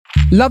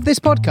Love this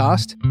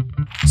podcast?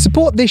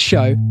 Support this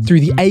show through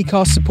the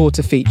Acast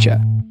supporter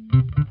feature.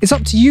 It's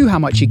up to you how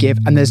much you give,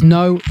 and there's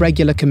no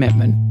regular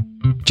commitment.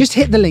 Just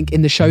hit the link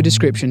in the show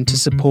description to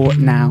support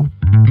now.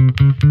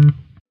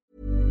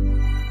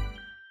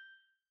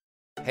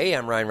 Hey,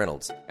 I'm Ryan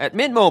Reynolds. At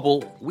Mint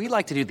Mobile, we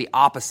like to do the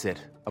opposite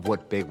of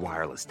what Big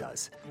Wireless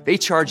does. They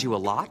charge you a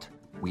lot,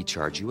 we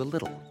charge you a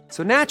little.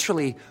 So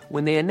naturally,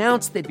 when they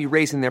announced they'd be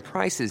raising their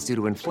prices due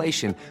to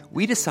inflation,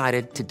 we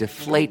decided to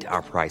deflate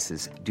our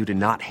prices due to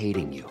not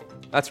hating you.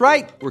 That's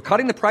right. We're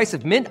cutting the price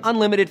of Mint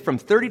Unlimited from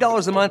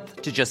 $30 a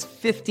month to just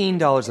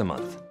 $15 a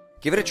month.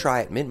 Give it a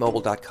try at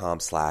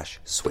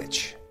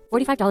mintmobile.com/switch.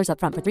 $45 up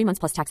front for 3 months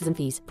plus taxes and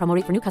fees. Promo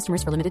rate for new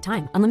customers for limited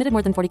time. Unlimited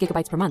more than 40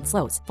 gigabytes per month.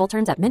 Slows full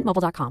terms at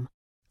mintmobile.com.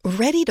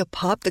 Ready to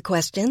pop the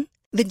question?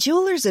 The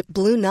jewelers at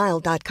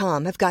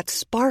BlueNile.com have got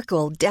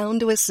sparkle down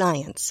to a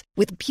science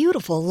with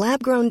beautiful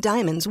lab-grown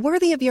diamonds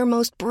worthy of your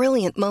most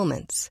brilliant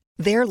moments.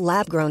 Their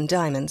lab-grown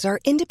diamonds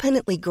are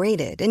independently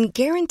graded and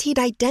guaranteed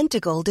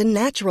identical to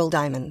natural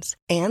diamonds,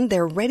 and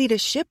they're ready to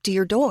ship to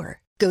your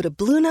door. Go to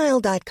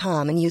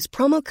BlueNile.com and use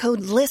promo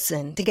code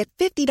LISTEN to get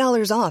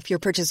 $50 off your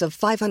purchase of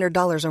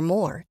 $500 or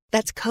more.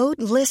 That's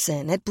code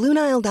LISTEN at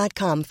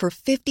BlueNile.com for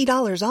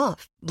 $50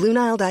 off.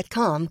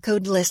 BlueNile.com,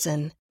 code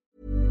LISTEN.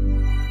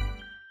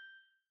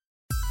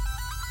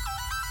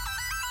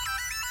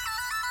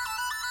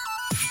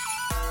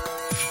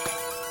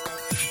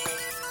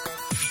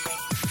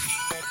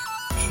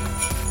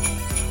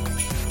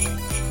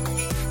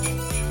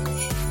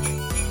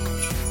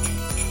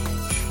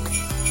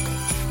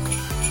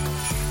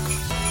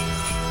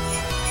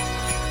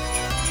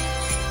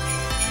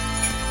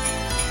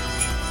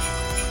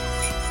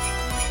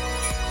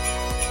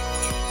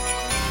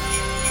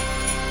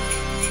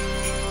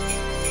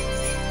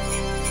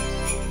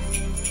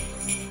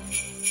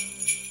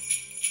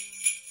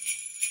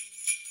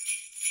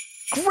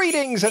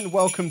 Greetings and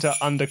welcome to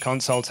Under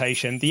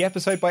Consultation, the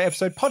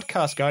episode-by-episode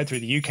podcast guide through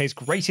the UK's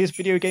greatest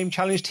video game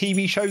challenge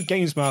TV show,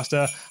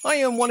 Gamesmaster. I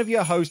am one of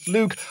your hosts,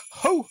 Luke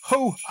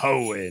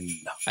Ho-Ho-Hoin.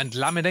 And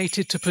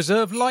laminated to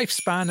preserve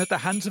lifespan at the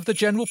hands of the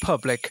general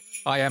public,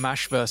 I am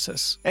Ash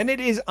Versus. And it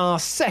is our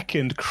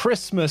second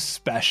Christmas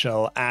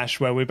special, Ash,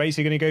 where we're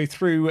basically going to go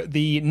through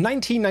the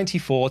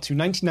 1994 to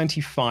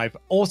 1995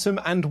 autumn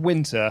and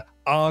winter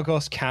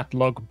Argos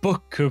catalogue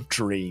Book of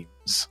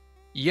Dreams.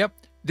 Yep.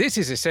 This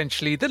is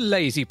essentially the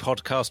lazy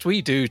podcast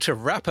we do to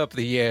wrap up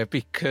the year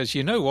because,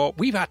 you know what,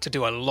 we've had to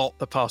do a lot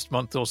the past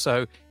month or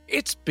so.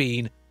 It's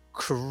been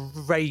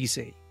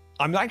crazy.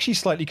 I'm actually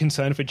slightly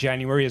concerned for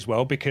January as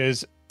well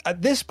because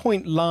at this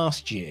point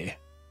last year,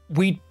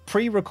 we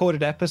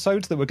pre-recorded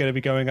episodes that were going to be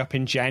going up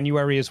in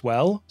January as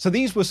well. So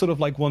these were sort of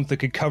like ones that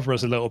could cover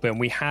us a little bit, and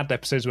we had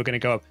episodes that were going to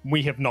go up.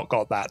 We have not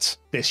got that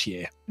this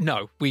year.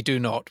 No, we do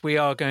not. We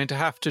are going to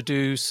have to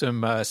do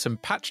some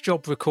patch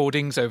job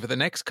recordings over the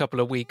next couple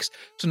of weeks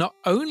to not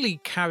only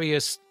carry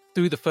us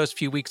through the first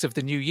few weeks of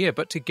the new year,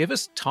 but to give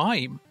us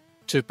time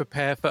to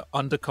prepare for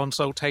Under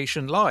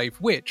Consultation Live,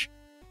 which,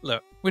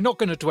 look, we're not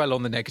going to dwell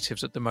on the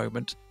negatives at the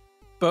moment,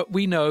 but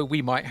we know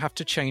we might have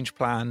to change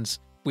plans.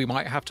 We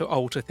might have to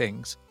alter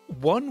things.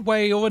 One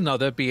way or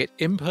another, be it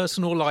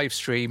in-person or live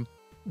stream,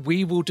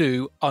 we will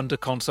do Under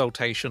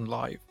Consultation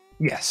Live.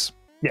 Yes.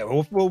 Yeah,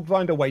 we'll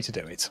find a way to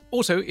do it.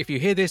 Also, if you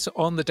hear this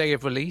on the day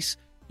of release,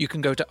 you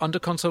can go to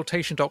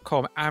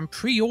underconsultation.com and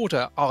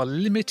pre-order our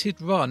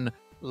limited run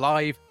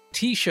live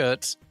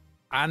t-shirts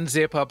and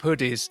zip-up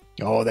hoodies.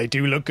 Oh, they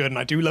do look good, and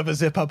I do love a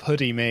zip-up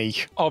hoodie, me.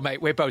 Oh,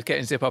 mate, we're both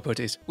getting zip-up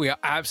hoodies. We are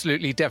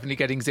absolutely, definitely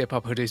getting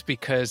zip-up hoodies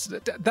because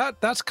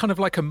that's kind of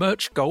like a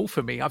merch goal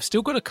for me. I've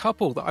still got a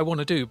couple that I want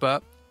to do,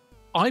 but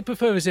I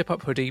prefer a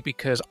zip-up hoodie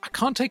because I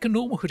can't take a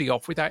normal hoodie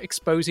off without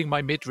exposing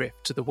my midriff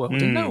to the world.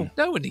 And no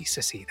one needs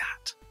to see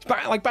that.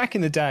 Back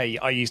in the day,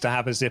 I used to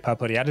have a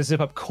zip-up hoodie. I had a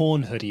zip-up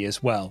corn hoodie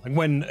as well. And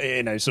when,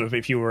 sort of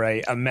if you were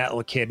a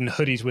metal kid and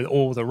hoodies were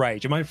all the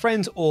rage, and my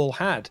friends all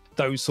had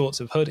those sorts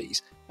of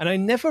hoodies. And I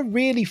never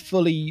really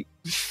fully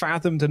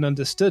fathomed and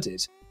understood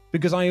it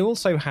because I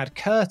also had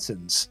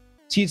curtains.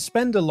 So you'd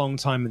spend a long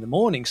time in the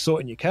morning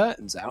sorting your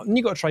curtains out, and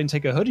you've got to try and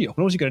take a hoodie off,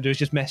 and all you're going to do is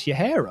just mess your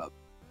hair up.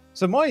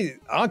 So my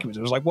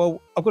argument was like,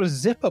 well, I've got a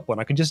zip-up one.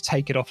 I can just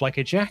take it off like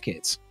a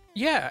jacket.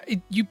 Yeah,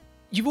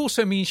 you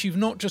also means you've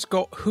not just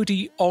got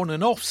hoodie on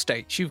and off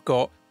states. You've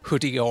got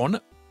hoodie on,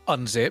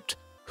 unzipped,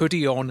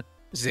 hoodie on,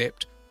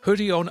 zipped,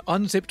 hoodie on,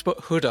 unzipped but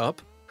hood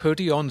up,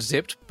 hoodie on,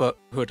 zipped but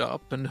hood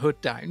up and hood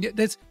down.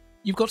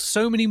 You've got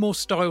so many more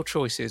style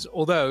choices,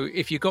 although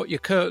if you got your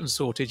curtains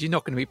sorted, you're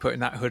not going to be putting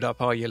that hood up,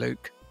 are you,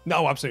 Luke?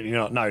 No, absolutely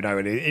not. No,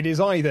 it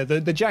is either,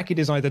 the jacket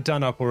is either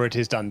done up or it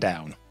is done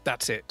down.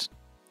 That's it.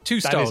 2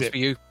 stars for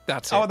you.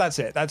 That's it. Oh, that's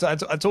it.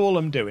 That's all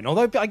I'm doing.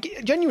 Although,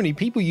 genuinely,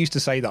 people used to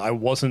say that I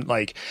wasn't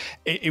like,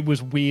 it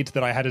was weird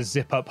that I had a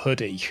zip-up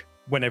hoodie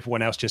when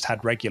everyone else just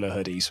had regular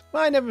hoodies.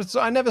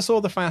 I never saw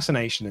the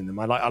fascination in them.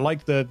 I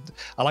like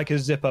a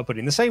zip-up hoodie.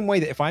 In the same way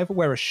that if I ever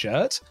wear a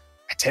shirt,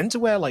 I tend to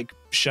wear like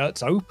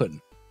shirts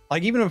open.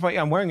 Like even if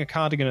I'm wearing a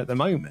cardigan at the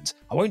moment,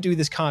 I won't do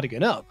this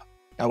cardigan up.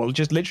 I will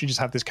just literally just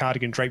have this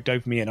cardigan draped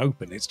over me and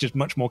open. It's just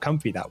much more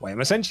comfy that way.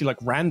 I'm essentially like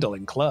Randall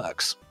in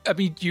Clerks. I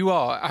mean, you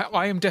are.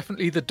 I am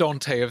definitely the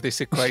Dante of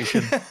this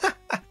equation.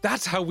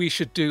 That's how we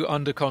should do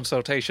Under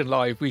Consultation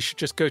Live. We should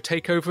just go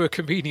take over a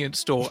convenience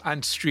store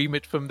and stream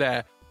it from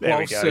there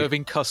while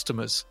serving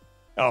customers.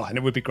 Oh, and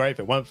it would be great if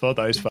it weren't for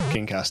those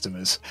fucking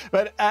customers.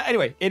 But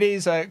anyway, it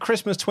is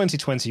Christmas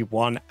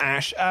 2021.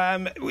 Ash,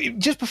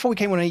 just before we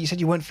came on, you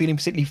said you weren't feeling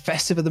particularly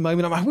festive at the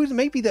moment. I'm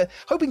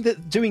hoping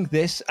that doing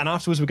this, and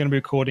afterwards we're going to be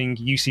recording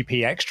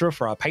UCP Extra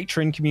for our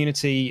Patreon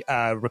community,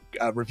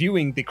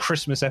 reviewing the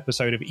Christmas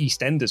episode of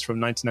EastEnders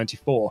from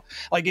 1994.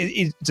 Like,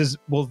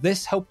 will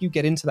this help you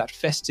get into that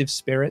festive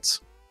spirit?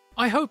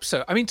 I hope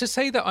so. I mean, to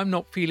say that I'm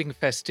not feeling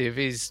festive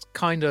is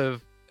kind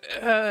of...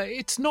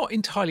 it's not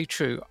entirely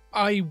true.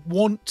 I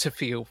want to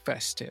feel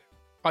festive.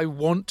 I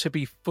want to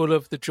be full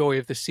of the joy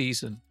of the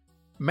season.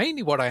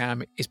 Mainly what I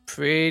am is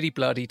pretty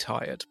bloody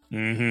tired.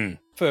 Mm-hmm.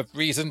 For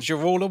reasons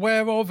you're all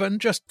aware of, and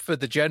just for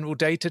the general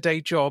day-to-day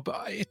job.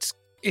 It's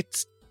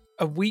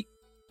a week.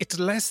 It's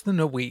less than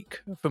a week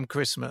from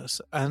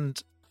Christmas.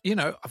 And, you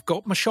know, I've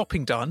got my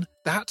shopping done.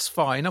 That's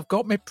fine. I've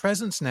got my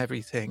presents and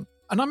everything.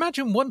 And I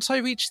imagine once I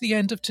reach the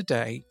end of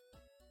today,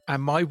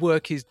 and my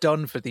work is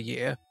done for the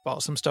year, while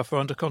some stuff are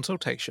under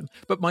consultation,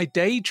 but my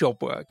day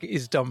job work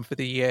is done for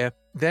the year,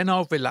 then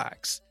I'll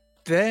relax.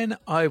 Then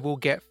I will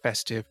get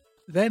festive.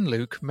 Then,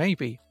 Luke,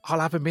 maybe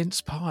I'll have a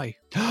mince pie.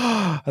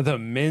 The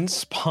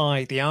mince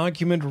pie. The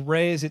argument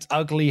rears its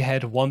ugly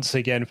head once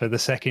again for the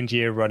second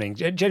year running.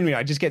 Generally,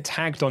 I just get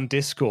tagged on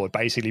Discord,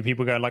 basically.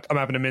 People going like, I'm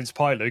having a mince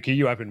pie, Luke. Are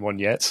you having one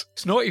yet?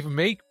 It's not even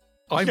me.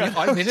 I'm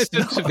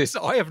innocent of this.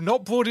 I have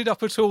not brought it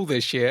up at all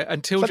this year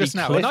until just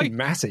now. Cliff and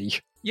Matty.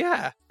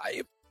 Yeah,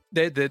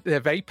 they're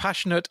very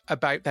passionate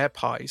about their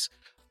pies.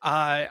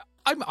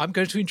 I'm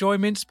going to enjoy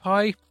mince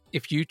pie.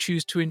 If you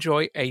choose to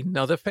enjoy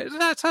another,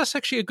 that's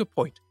actually a good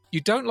point. You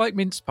don't like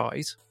mince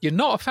pies. You're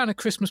not a fan of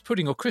Christmas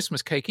pudding or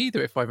Christmas cake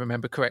either, if I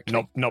remember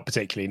correctly. Not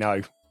particularly,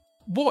 no.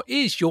 What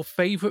is your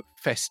favourite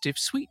festive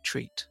sweet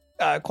treat?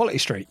 Quality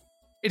Street.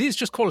 It is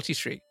just Quality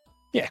Street.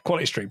 Yeah,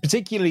 Quality Street.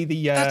 Particularly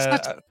the...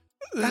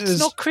 That's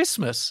not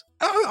Christmas.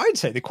 I'd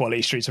say the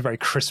Quality Street's a very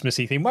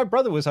Christmassy thing. My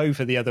brother was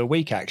over the other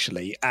week,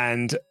 actually,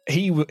 and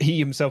he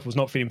himself was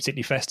not feeling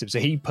particularly festive, so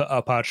he put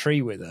up our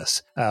tree with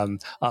us,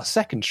 our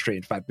second tree,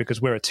 in fact,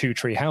 because we're a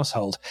two-tree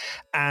household.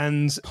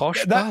 And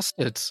posh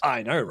bastards.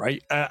 I know,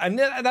 right? And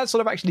that sort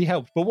of actually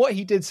helped. But what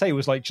he did say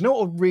was like, do you know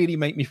what would really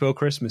make me feel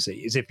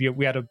Christmassy is if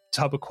we had a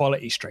tub of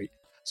Quality Street.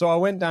 So I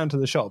went down to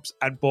the shops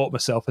and bought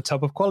myself a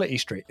tub of Quality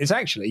Street. It's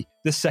actually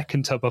the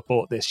second tub I've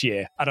bought this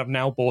year, and I've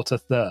now bought a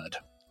third.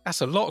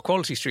 That's a lot of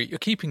Quality Street. You're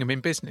keeping them in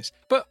business.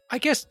 But I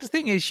guess the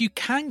thing is, you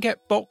can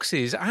get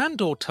boxes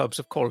and or tubs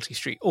of Quality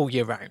Street all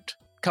year round,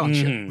 can't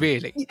you?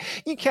 Really?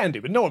 You can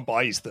do, but no one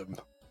buys them.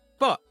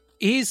 But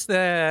is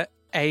there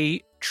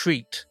a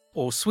treat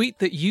or sweet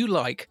that you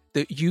like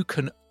that you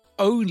can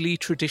only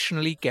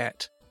traditionally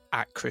get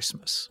at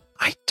Christmas?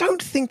 I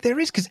don't think there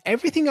is, because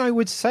everything I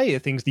would say are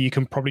things that you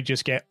can probably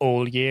just get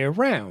all year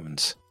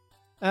round.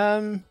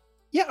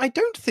 Yeah, I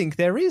don't think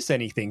there is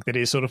anything that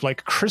is sort of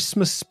like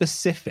Christmas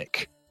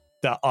specific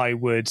that I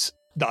would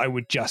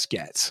just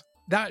get.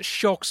 That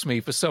shocks me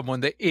for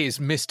someone that is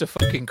Mr.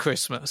 fucking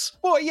Christmas.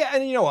 Well, yeah,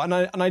 and you know what,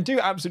 and I do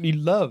absolutely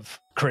love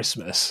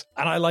Christmas,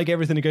 and I like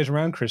everything that goes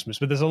around Christmas,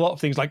 but there's a lot of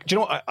things like, do you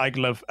know what, I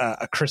love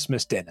a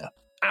Christmas dinner.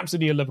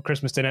 Absolutely love a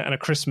Christmas dinner and a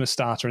Christmas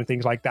starter and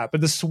things like that.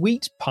 But the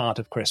sweet part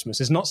of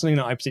Christmas is not something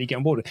that I particularly get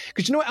on board with.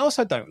 Because you know what else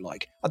I don't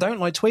like? I don't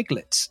like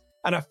Twiglets.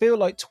 And I feel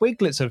like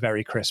Twiglets are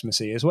very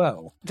Christmassy as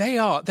well. They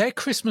are. They're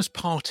Christmas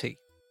party.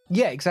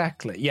 Yeah,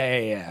 exactly.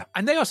 Yeah.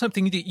 And they are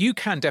something that you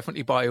can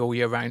definitely buy all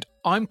year round.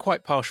 I'm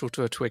quite partial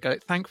to a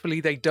Twiglet. Thankfully,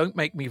 they don't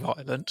make me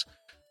violent.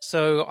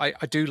 So I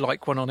do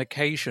like one on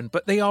occasion.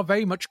 But they are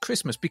very much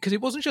Christmas because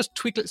it wasn't just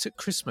Twiglets at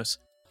Christmas.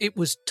 It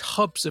was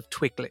tubs of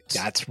Twiglets.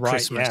 That's right,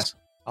 Christmas. Yeah.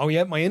 Oh,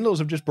 yeah, my in-laws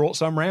have just brought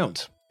some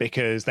round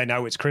because they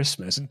know it's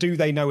Christmas. And do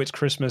they know it's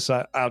Christmas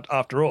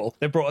after all?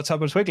 They brought a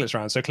tub of Twiglets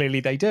round, so clearly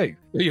they do.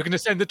 You're going to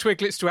send the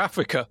Twiglets to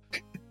Africa?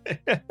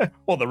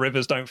 Well, the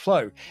rivers don't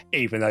flow,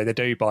 even though they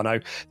do, Bono.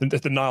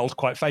 The Nile's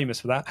quite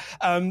famous for that.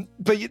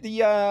 But do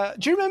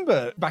you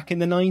remember back in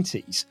the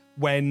 90s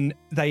when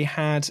they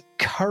had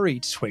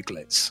curried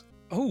Twiglets?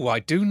 Oh,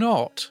 I do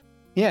not.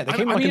 Yeah, they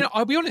came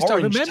I'll be honest. I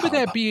remember tub.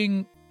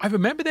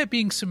 there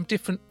being some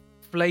different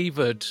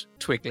flavoured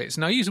Twiglets,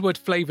 and I use the word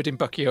flavoured in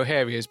Bucky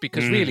O'Haria's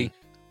because really,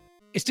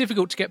 it's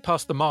difficult to get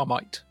past the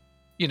Marmite.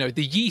 You know,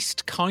 the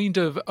yeast kind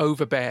of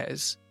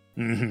overbears.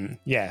 Mm-hmm.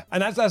 Yeah,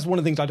 and that's one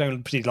of the things I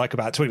don't particularly like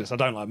about Twiglets. I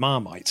don't like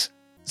Marmite.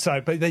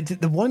 So, but they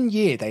did, the one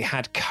year they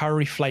had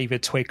curry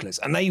flavoured Twiglets,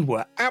 and they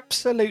were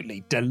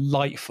absolutely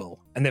delightful.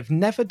 And they've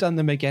never done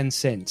them again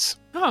since.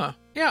 Huh.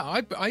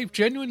 Yeah, I've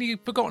genuinely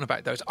forgotten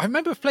about those. I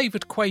remember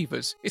flavoured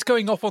Quavers. It's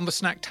going off on the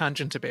snack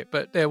tangent a bit,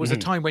 but there was a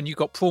time when you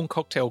got prawn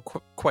cocktail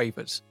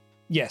Quavers.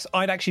 Yes,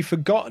 I'd actually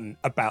forgotten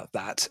about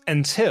that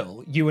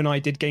until you and I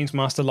did Games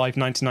Master Live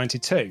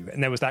 1992,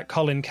 and there was that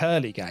Colin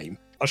Curley game.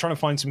 I was trying to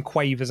find some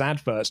Quavers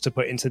adverts to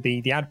put into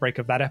the ad break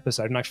of that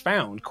episode, and I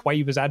found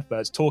Quavers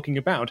adverts talking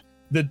about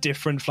the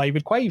different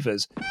flavoured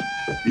Quavers.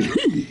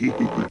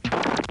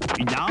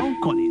 Now,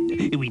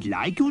 Colin, we'd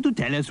like you to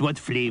tell us what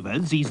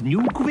flavours these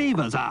new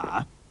Quavers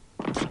are.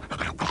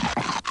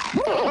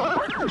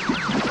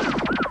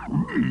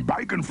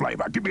 Bacon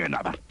flavour. Give me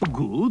another.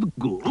 Good.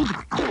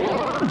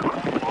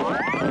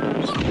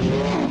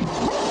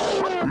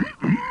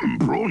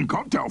 Prawn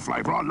cocktail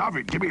flavour. I love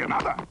it. Give me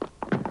another.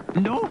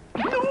 No.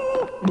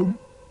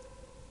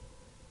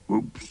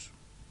 Oops.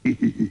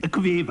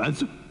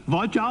 Quavers.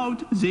 Watch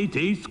out, they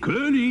taste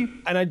curly.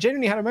 And I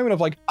genuinely had a moment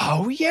of like,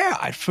 oh yeah,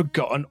 I'd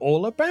forgotten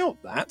all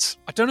about that.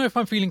 I don't know if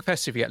I'm feeling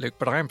festive yet, Luke,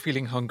 but I am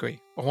feeling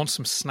hungry. I want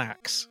some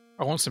snacks.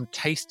 I want some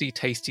tasty,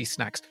 tasty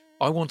snacks.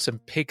 I want some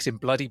pigs in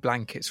bloody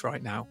blankets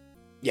right now.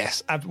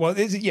 Yes. Well,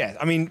 yeah.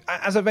 I mean,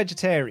 as a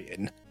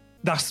vegetarian,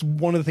 that's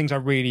one of the things I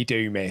really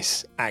do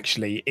miss,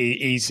 actually,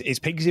 is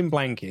pigs in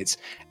blankets.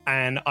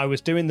 And I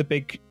was doing the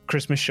big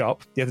Christmas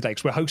shop the other day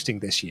because we're hosting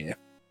this year.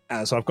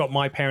 So I've got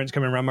my parents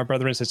coming around, my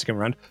brother and sister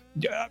coming around.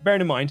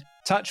 Bearing in mind,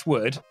 touch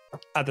wood,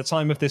 at the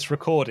time of this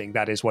recording,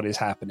 that is what is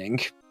happening.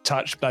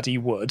 Touch bloody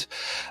wood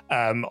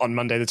on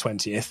Monday the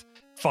 20th,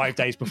 5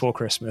 days before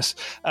Christmas.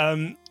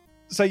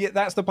 So yeah,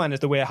 that's the plan, is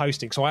that we're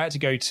hosting. So I had to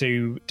go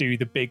to do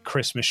the big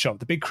Christmas shop,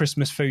 the big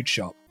Christmas food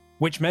shop,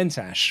 which meant,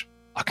 Ash,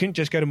 I couldn't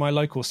just go to my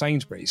local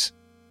Sainsbury's.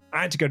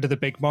 I had to go to the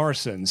big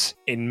Morrison's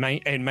in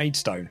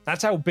Maidstone.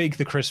 That's how big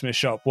the Christmas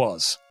shop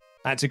was.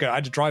 I had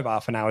to drive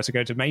half an hour to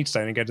go to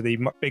Maidstone and go to the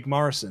big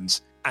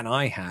Morrison's, and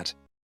I had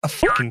a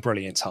fucking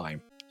brilliant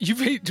time.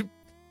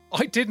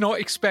 I did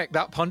not expect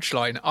that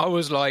punchline. I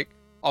was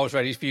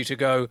ready for you to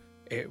go,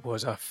 it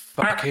was a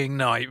fucking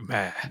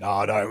nightmare.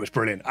 No, it was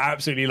brilliant. I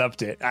absolutely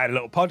loved it. I had a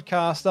little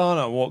podcast on.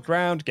 I walked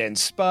around getting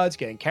spuds,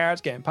 getting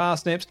carrots, getting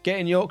parsnips,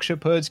 getting Yorkshire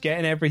puds,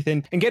 getting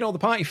everything, and getting all the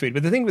party food.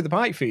 But the thing with the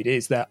party food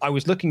is that I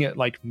was looking at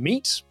like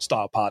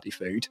meat-style party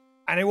food,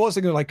 and it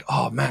wasn't like,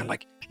 oh man,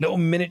 like little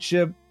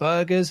miniature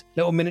burgers,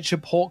 little miniature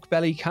pork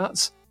belly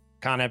cuts.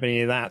 Can't have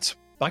any of that.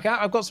 Like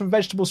I've got some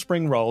vegetable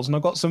spring rolls and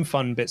I've got some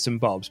fun bits and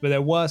bobs, but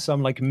there were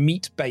some like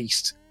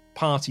meat-based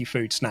party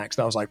food snacks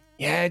that I was like,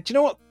 yeah, do you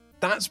know what?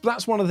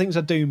 That's one of the things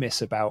I do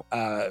miss about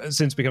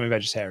since becoming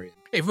vegetarian.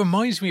 It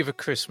reminds me of a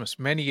Christmas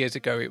many years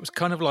ago. It was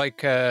kind of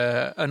like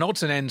an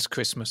odds and ends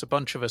Christmas. A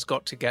bunch of us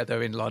got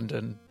together in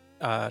London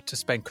to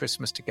spend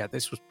Christmas together.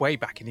 This was way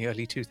back in the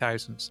early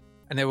 2000s.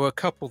 And there were a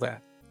couple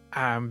there.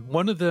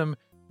 One of them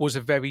was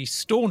a very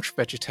staunch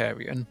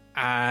vegetarian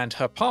and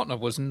her partner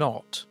was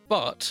not.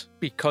 But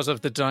because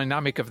of the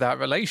dynamic of that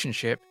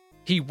relationship,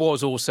 he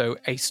was also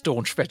a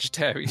staunch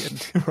vegetarian.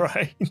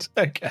 Right,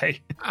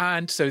 okay.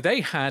 And so they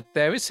had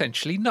their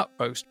essentially nut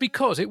roast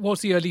because it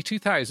was the early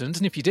 2000s,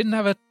 and if you didn't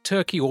have a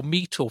turkey or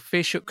meat or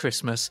fish at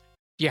Christmas,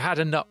 you had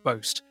a nut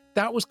roast.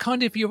 That was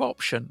kind of your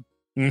option.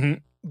 Mm-hmm.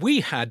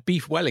 We had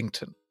beef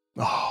Wellington.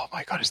 Oh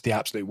my God, it's the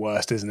absolute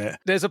worst, isn't it?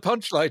 There's a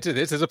punchline to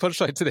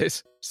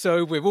this.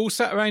 So we're all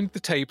sat around the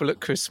table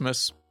at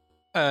Christmas,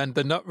 and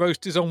the nut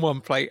roast is on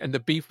one plate and the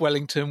beef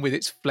Wellington with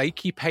its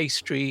flaky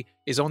pastry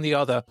is on the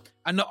other.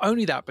 And not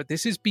only that, but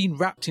this has been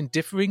wrapped in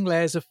differing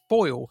layers of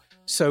foil.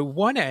 So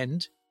one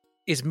end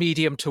is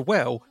medium to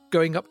well,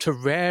 going up to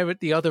rare at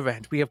the other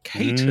end. We have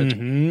catered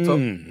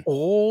for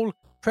all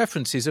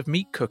preferences of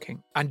meat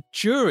cooking. And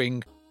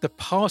during the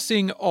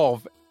passing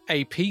of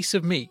a piece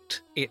of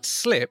meat, it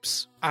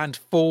slips and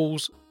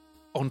falls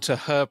onto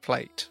her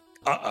plate.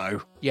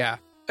 Uh-oh. Yeah.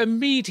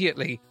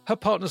 Immediately, her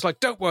partner's like,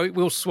 don't worry,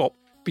 we'll swap.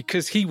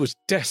 Because he was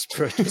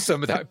desperate for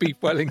some of that beef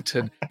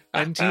Wellington.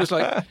 And he was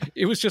like,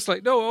 it was just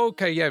like, no,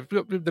 okay, yeah,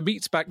 the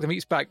meat's back.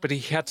 But he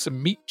had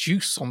some meat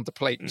juice on the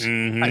plate.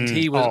 Mm-hmm. And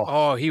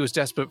he was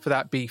desperate for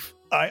that beef.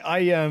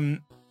 I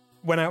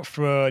went out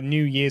for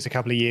New Year's a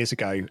couple of years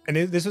ago. And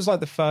this was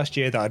like the first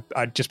year that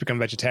I'd just become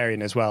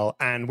vegetarian as well.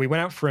 And we went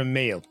out for a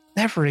meal.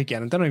 Never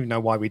again. I don't even know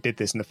why we did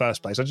this in the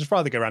first place. I'd just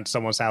rather go around to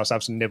someone's house,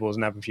 have some nibbles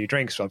and have a few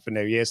drinks for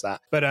New Year's that.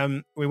 But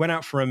we went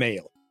out for a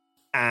meal.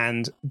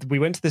 And we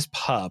went to this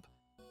pub.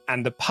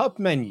 And the pub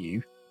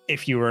menu,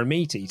 if you were a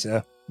meat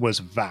eater, was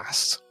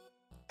vast.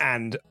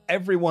 And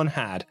everyone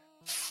had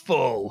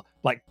full,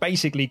 like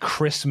basically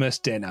Christmas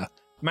dinner.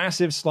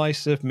 Massive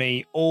slice of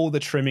meat, all the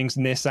trimmings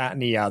and this, that,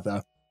 and the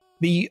other.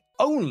 The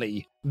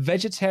only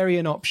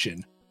vegetarian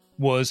option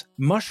was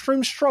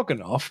mushroom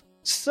stroganoff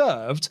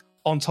served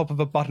on top of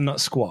a butternut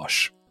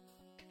squash.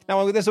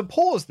 Now, there's a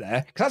pause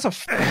there, because that's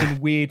a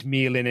fucking weird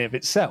meal in and of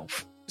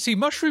itself. See,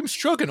 mushroom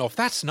stroganoff,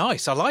 that's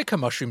nice. I like a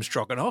mushroom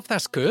stroganoff.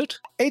 That's good.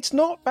 It's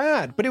not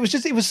bad, but it was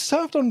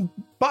served on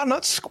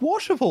butternut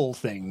squash of all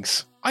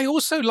things. I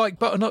also like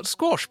butternut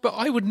squash, but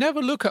I would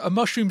never look at a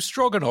mushroom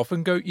stroganoff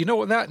and go, you know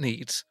what that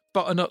needs?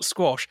 Butternut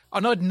squash.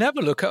 And I'd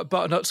never look at a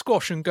butternut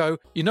squash and go,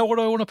 you know what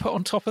I want to put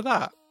on top of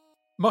that?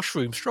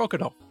 Mushroom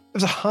stroganoff. There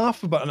was a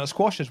half of butternut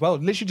squash as well.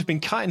 It literally just been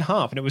cut in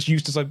half, and it was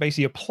used as like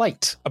basically a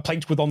plate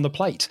with on the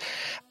plate.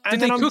 And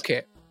did they cook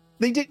it?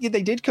 They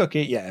did cook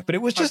it, yeah, but it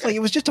was just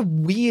it was just a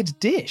weird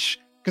dish.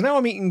 Because now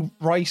I'm eating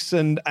rice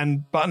and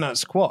butternut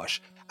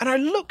squash, and I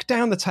look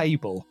down the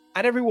table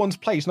at everyone's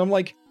plate, and I'm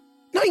like,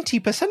 no,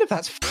 90% of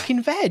that's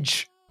fucking veg.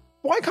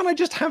 Why can't I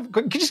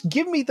just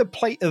give me the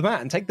plate of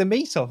that and take the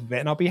meat off of it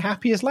and I'll be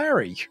happy as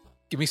Larry?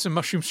 Give me some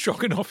mushroom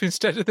stroganoff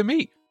instead of the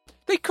meat.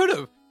 They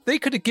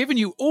could have given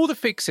you all the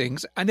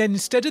fixings, and then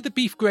instead of the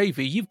beef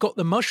gravy, you've got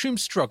the mushroom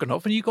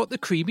stroganoff and you've got the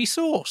creamy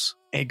sauce.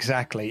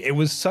 Exactly. It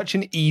was such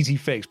an easy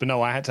fix, but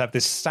no, I had to have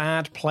this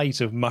sad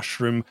plate of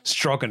mushroom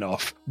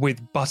stroganoff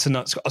with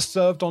butternut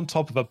served on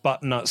top of a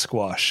butternut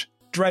squash.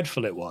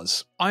 Dreadful it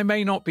was. I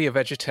may not be a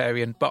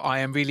vegetarian, but I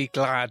am really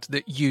glad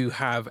that you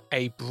have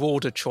a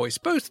broader choice,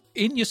 both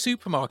in your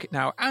supermarket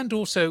now and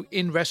also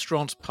in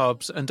restaurants,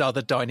 pubs, and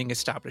other dining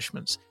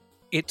establishments.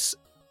 It's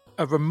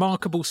a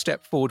remarkable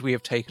step forward we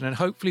have taken, and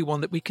hopefully one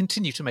that we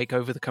continue to make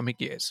over the coming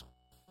years.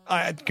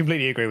 I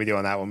completely agree with you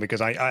on that one, because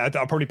I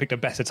probably picked a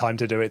better time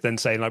to do it than,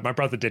 say, like my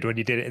brother did when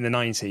he did it in the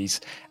 90s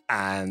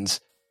and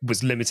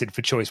was limited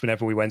for choice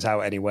whenever we went out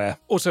anywhere.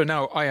 Also,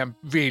 now I am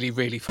really,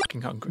 really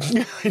fucking hungry.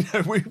 I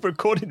know, we're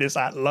recording this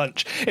at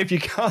lunch. If you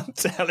can't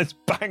tell, it's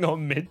bang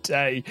on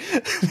midday.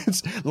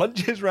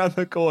 Lunch is round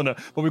the corner.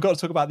 But we've got to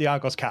talk about the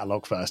Argos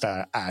catalogue first,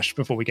 Ash,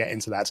 before we get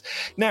into that.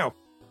 Now,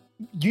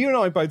 you and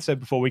I both said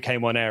before we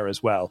came on air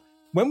as well,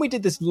 when we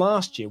did this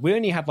last year, we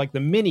only had like the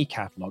mini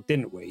catalogue,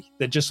 didn't we?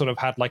 That just sort of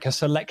had like a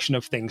selection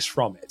of things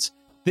from it.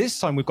 This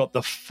time we've got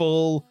the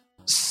full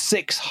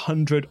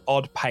 600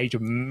 odd page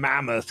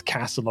mammoth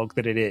catalogue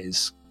that it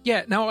is.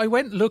 Yeah, now I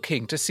went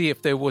looking to see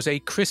if there was a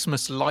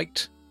Christmas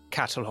light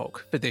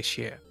catalogue for this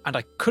year, and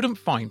I couldn't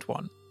find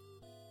one.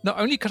 Not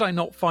only could I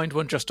not find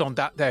one just on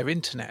their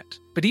internet,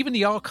 but even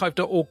the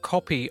archive.org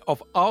copy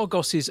of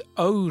Argos's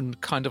own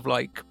kind of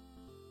like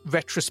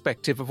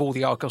retrospective of all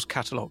the Argos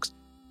catalogues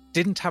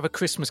didn't have a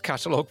Christmas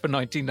catalogue for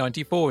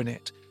 1994 in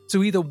it.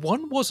 So either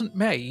one wasn't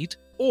made,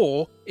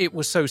 or it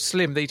was so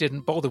slim they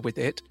didn't bother with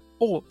it,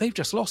 or they've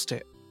just lost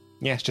it.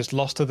 Yes, just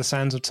lost to the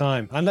sands of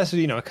time. Unless,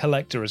 a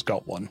collector has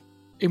got one.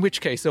 In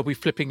which case they'll be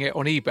flipping it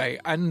on eBay.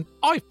 And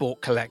I've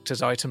bought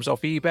collector's items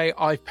off eBay.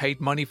 I've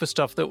paid money for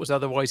stuff that was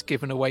otherwise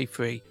given away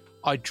free.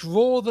 I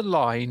draw the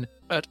line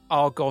at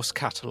Argos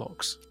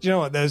catalogues. Do you know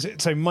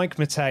what? So Mike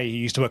Matei, who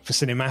used to work for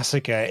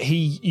Cinemassacre,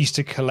 he used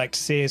to collect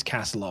Sears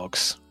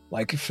catalogues,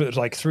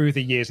 through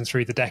the years and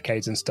through the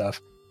decades and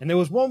stuff. And there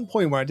was one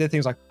point where I did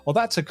things like, oh,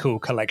 that's a cool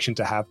collection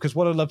to have, because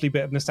what a lovely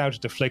bit of nostalgia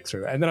to flick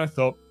through. And then I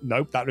thought,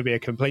 nope, that would be a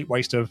complete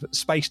waste of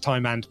space,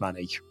 time, and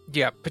money.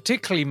 Yeah,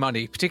 particularly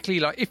money. Particularly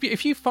like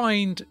if you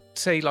find,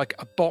 say, like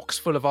a box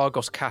full of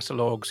Argos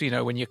catalogues,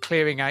 when you're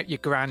clearing out your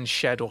grand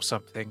shed or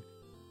something,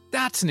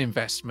 that's an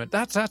investment.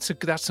 That's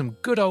some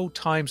good old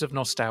times of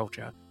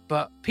nostalgia.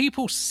 But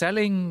people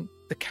selling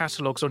the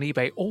catalogues on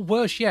eBay, or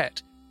worse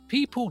yet,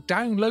 people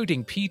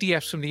downloading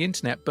PDFs from the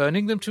internet,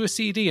 burning them to a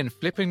CD and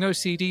flipping those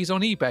CDs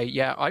on eBay.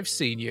 Yeah, I've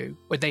seen you.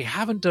 When they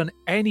haven't done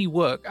any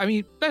work. I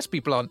mean, let's be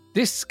blunt.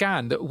 This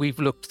scan that we've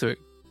looked through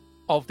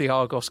of the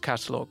Argos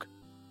catalogue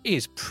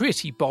is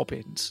pretty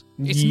bobbins.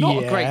 It's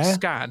not a great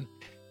scan.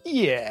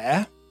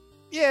 Yeah.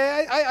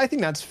 Yeah, I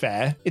think that's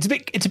fair. It's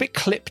a bit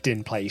clipped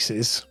in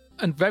places.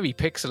 And very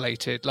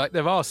pixelated. Like,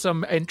 there are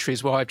some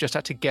entries where I've just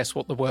had to guess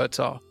what the words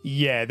are.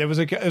 Yeah, there was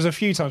a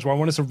few times where I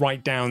wanted to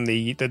write down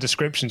the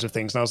descriptions of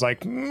things, and I was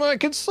like, I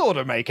can sort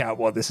of make out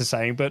what this is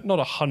saying, but not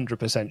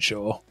 100%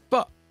 sure.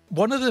 But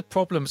one of the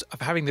problems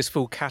of having this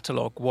full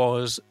catalogue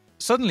was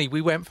suddenly we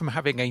went from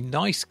having a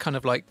nice kind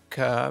of like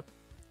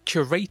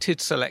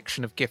curated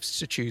selection of gifts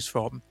to choose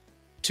from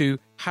to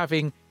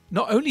having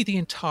not only the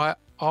entire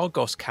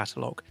Argos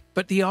catalogue,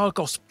 but the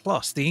Argos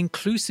Plus, the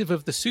inclusive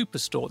of the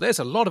Superstore. There's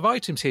a lot of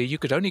items here you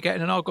could only get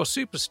in an Argos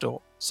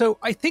Superstore. So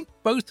I think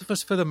both of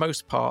us, for the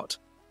most part,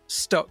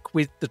 stuck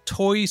with the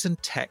toys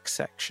and tech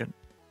section.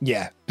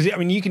 Yeah, I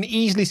mean, you can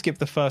easily skip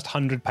the first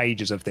 100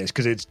 pages of this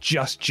because it's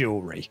just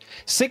jewellery.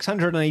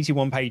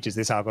 681 pages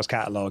this Argos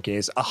catalogue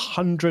is.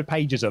 100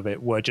 pages of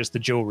it were just the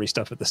jewellery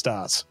stuff at the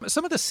start.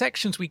 Some of the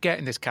sections we get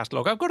in this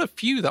catalogue, I've got a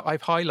few that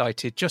I've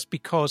highlighted just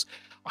because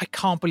I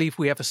can't believe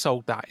we ever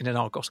sold that in an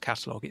Argos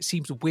catalogue. It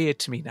seems weird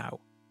to me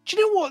now. Do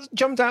you know what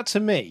jumped out to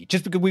me?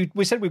 Just because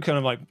we said we'd kind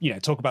of like,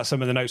 talk about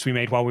some of the notes we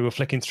made while we were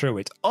flicking through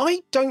it.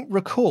 I don't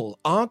recall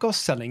Argos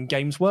selling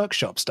Games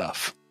Workshop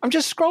stuff. I'm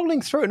just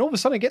scrolling through and all of a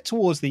sudden I get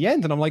towards the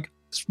end and I'm like,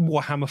 it's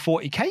Warhammer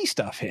 40k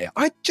stuff here.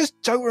 I just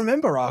don't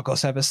remember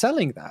Argos ever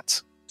selling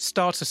that.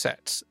 Starter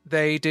sets.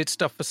 They did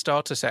stuff for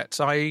starter sets.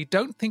 I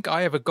don't think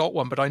I ever got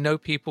one, but I know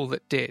people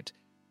that did.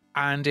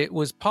 And it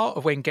was part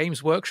of when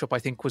Games Workshop, I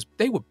think,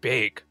 they were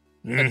big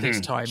at this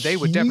time. They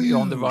were definitely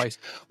on the rise.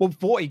 Well,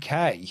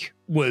 40k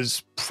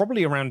was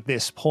probably around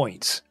this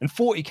point, and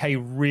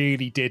 40k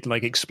really did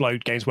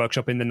explode Games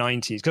Workshop in the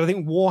 90s, because I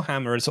think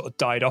Warhammer had sort of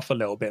died off a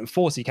little bit, and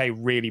 40k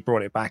really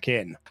brought it back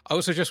in. I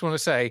also just want to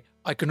say,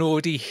 I can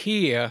already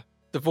hear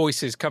the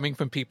voices coming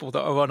from people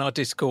that are on our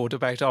Discord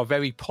about our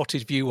very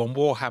potted view on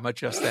Warhammer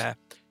just there.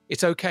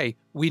 It's okay.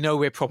 We know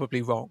we're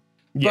probably wrong.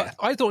 Yeah. But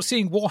I thought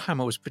seeing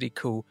Warhammer was pretty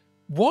cool.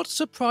 What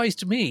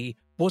surprised me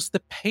was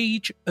the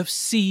page of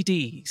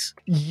CDs.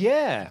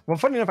 Yeah. Well,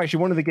 funny enough,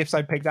 actually, one of the gifts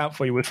I picked out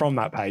for you was from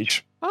that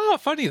page. Ah,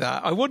 funny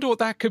that. I wonder what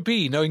that could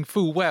be, knowing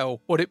full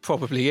well what it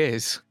probably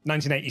is.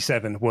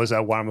 1987 was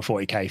Warhammer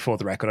 40k, for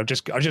the record. I've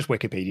just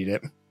Wikipedia'd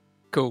it.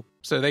 Cool.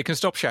 So they can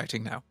stop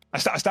shouting now. I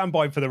stand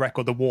by, for the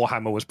record, the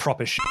Warhammer was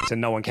proper shit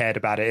and no one cared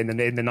about it in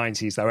the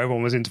 90s, though.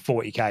 Everyone was into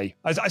 40k.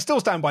 I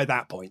still stand by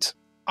that point.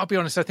 I'll be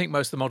honest, I think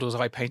most of the models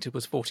I painted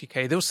was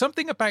 40k. There was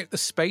something about the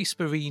Space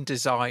Marine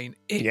design.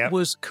 It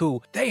was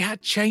cool. They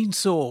had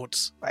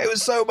chainswords. It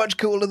was so much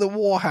cooler than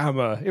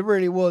Warhammer. It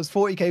really was.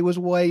 40k was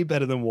way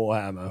better than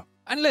Warhammer.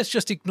 And let's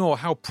just ignore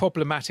how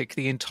problematic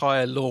the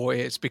entire lore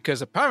is,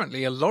 because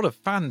apparently a lot of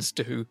fans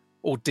do,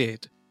 or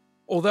did.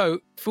 Although,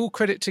 full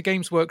credit to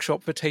Games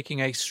Workshop for taking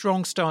a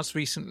strong stance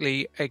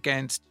recently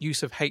against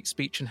use of hate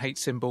speech and hate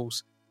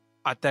symbols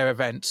at their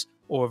events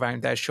or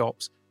around their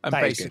shops, and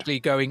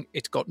basically going,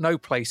 it's got no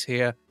place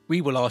here,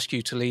 we will ask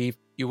you to leave,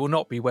 you will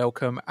not be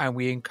welcome, and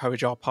we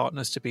encourage our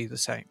partners to be the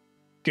same.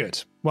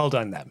 Good. Well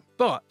done, then.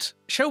 But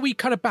shall we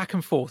kind of back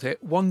and forth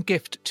it, one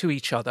gift to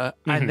each other,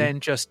 and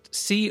then just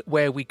see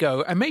where we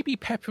go, and maybe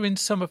pepper in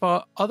some of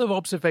our other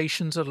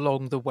observations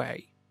along the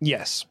way?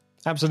 Yes.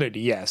 Absolutely,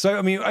 yeah. So,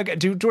 I mean,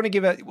 do you want to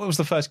give what was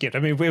the first gift? I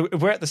mean,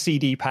 if we're at the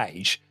CD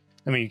page,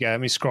 let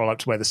me scroll up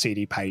to where the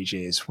CD page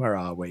is. Where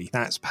are we?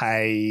 That's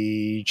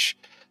page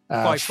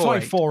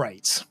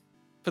 548.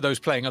 For those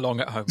playing along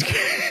at home.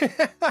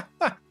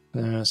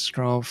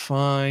 Scroll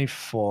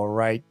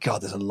 548.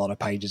 God, there's a lot of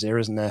pages here,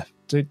 isn't there?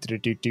 I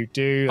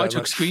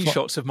took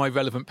screenshots of my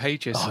relevant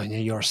pages. Oh, yeah,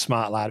 you're a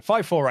smart lad.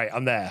 548,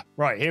 I'm there.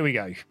 Right, here we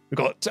go. We've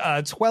got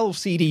 12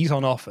 CDs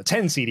on offer,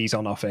 10 CDs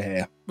on offer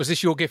here. Was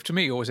this your gift to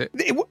me, or was it?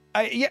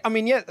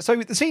 Yeah. So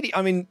the CD,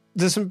 I mean,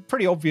 there's some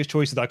pretty obvious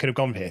choices that I could have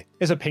gone for here.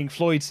 There's a Pink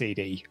Floyd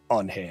CD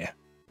on here.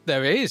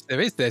 There is.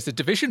 There's a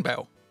Division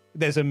Bell.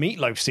 There's a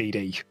Meatloaf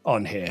CD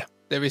on here.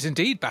 There is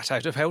indeed Bat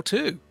Out of Hell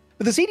too.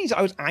 But the CDs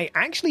I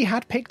actually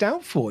had picked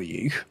out for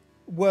you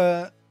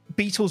were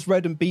Beatles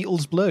Red and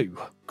Beatles Blue.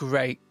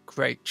 Great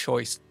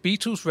choice.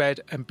 Beatles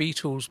Red and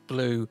Beatles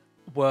Blue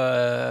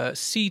were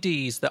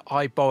CDs that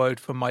I borrowed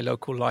from my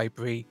local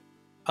library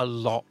a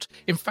lot.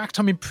 In fact,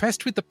 I'm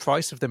impressed with the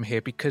price of them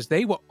here because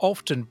they were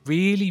often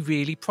really,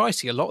 really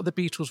pricey. A lot of the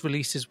Beatles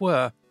releases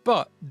were.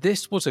 But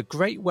this was a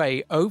great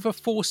way, over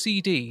 4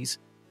 CDs,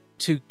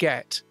 to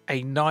get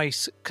a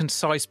nice,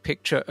 concise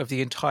picture of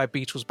the entire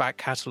Beatles back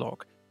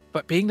catalogue.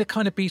 But being the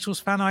kind of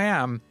Beatles fan I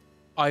am,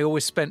 I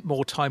always spent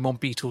more time on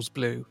Beatles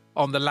Blue,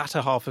 on the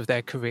latter half of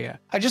their career.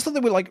 I just thought they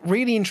were like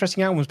really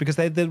interesting albums because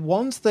they're the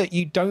ones that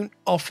you don't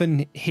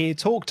often hear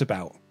talked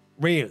about,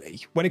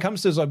 really. When it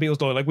comes to Beatles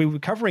story, like we were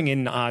covering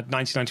in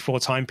 1994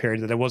 time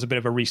period, that there was a bit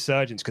of a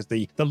resurgence because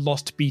the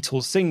Lost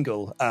Beatles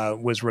single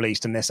was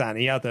released and this, that, and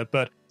the other.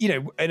 But, you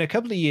know, in a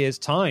couple of years'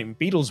 time,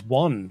 Beatles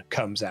 1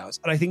 comes out.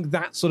 And I think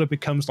that sort of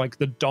becomes like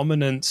the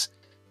dominant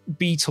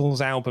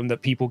Beatles album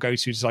that people go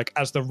to like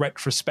as the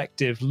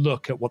retrospective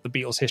look at what the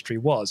Beatles history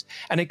was,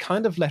 and it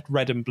kind of left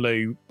Red and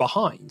Blue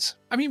behind.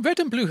 I mean, Red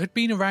and Blue had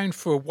been around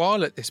for a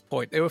while at this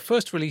point. They were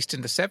first released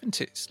in the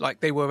 70s, like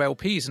they were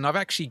LPs, and I've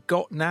actually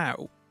got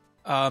now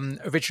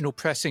original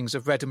pressings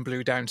of Red and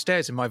Blue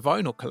downstairs in my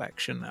vinyl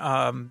collection.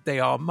 They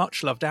are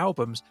much loved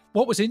albums.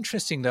 What was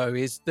interesting though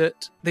is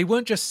that they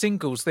weren't just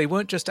singles, they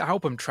weren't just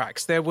album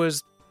tracks. There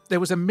was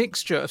a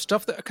mixture of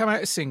stuff that had come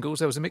out as singles,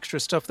 there was a mixture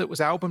of stuff that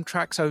was album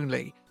tracks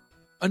only.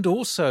 And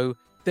also,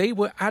 they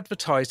were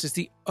advertised as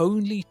the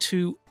only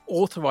 2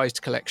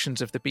 authorised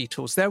collections of the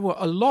Beatles. There were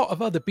a lot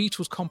of other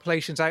Beatles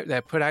compilations out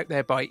there, put out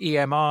there by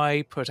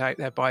EMI, put out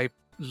there by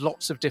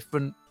lots of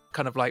different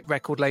kind of like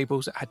record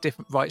labels that had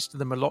different rights to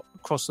them a lot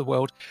across the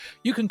world.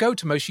 You can go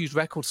to most used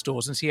record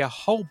stores and see a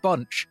whole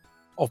bunch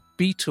of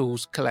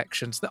Beatles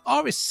collections that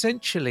are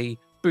essentially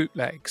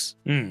bootlegs,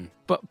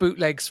 but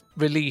bootlegs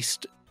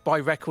released by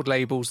record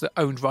labels that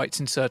owned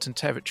rights in certain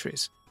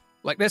territories.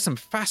 Like, there's some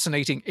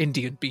fascinating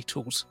Indian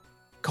Beatles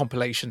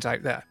compilations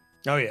out there.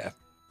 Oh, yeah.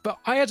 But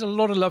I had a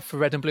lot of love for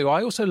Red and Blue.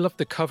 I also loved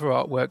the cover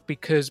artwork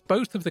because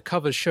both of the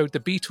covers showed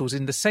the Beatles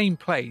in the same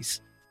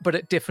place, but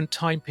at different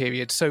time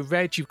periods. So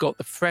Red, you've got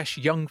the fresh,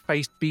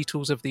 young-faced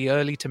Beatles of the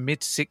early to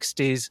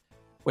mid-60s,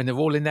 when they're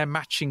all in their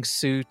matching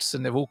suits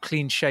and they're all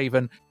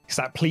clean-shaven. It's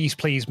that Please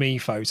Please Me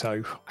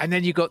photo. And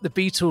then you got the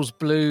Beatles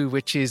Blue,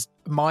 which is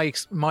my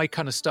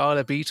kind of style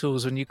of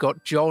Beatles. And you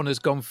got John has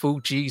gone full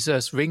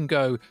Jesus.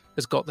 Ringo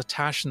has got the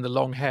tash and the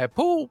long hair.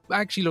 Paul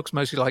actually looks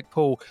mostly like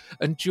Paul.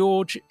 And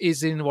George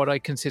is in what I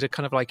consider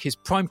kind of like his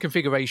prime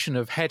configuration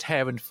of head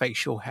hair and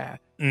facial hair.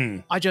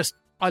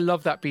 I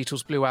love that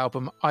Beatles Blue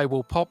album. I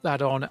will pop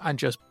that on and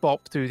just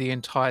bop through the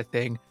entire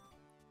thing.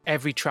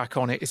 Every track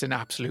on it is an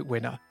absolute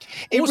winner.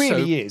 It also,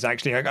 really is,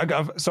 actually.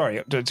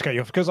 Sorry to cut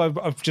you off, because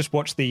I've just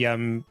watched the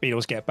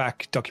Beatles Get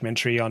Back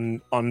documentary on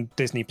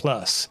Disney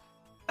Plus,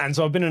 and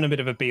so I've been in a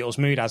bit of a Beatles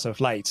mood as of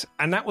late.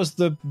 And that was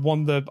the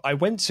one that I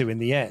went to in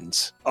the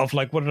end. Of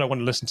like, what did I want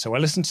to listen to? I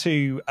listened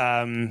to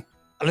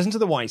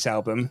the White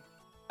Album,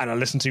 and I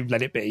listened to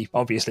Let It Be,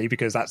 obviously,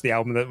 because that's the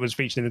album that was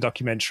featured in the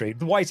documentary.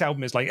 The White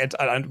Album is like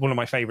one of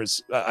my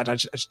favourites. I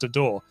just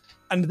adore.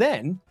 And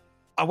then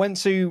I went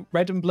to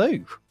Red and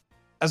Blue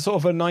as sort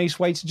of a nice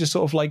way to just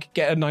sort of like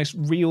get a nice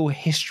real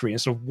history and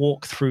sort of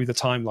walk through the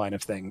timeline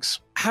of things.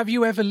 Have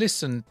you ever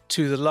listened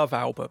to the Love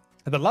album?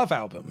 The Love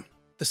album?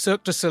 The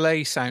Cirque du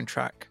Soleil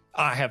soundtrack?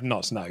 I have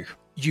not, no.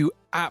 You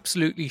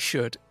absolutely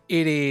should.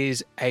 It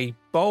is a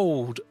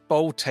bold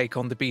take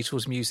on the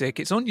Beatles music.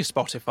 It's on your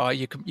Spotify.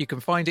 You can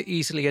find it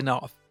easily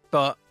enough.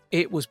 But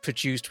it was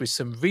produced with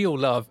some real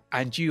love,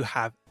 and you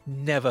have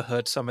never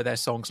heard some of their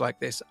songs like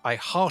this. I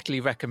heartily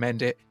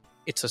recommend it.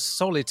 It's a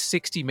solid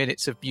 60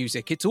 minutes of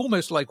music. It's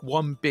almost like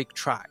one big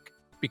track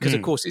because,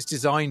 of course, it's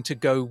designed to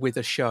go with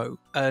a show.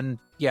 And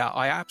yeah,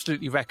 I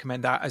absolutely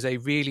recommend that as a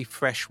really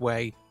fresh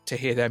way to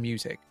hear their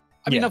music.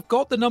 I mean, I've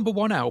got the number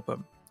one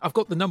album. I've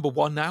got the number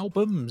one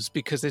albums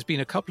because there's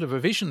been a couple of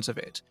revisions of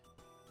it.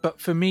 But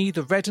for me,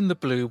 the Red and the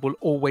Blue will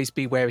always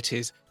be where it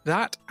is.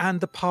 That and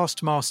the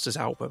Past Masters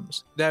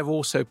albums, they're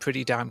also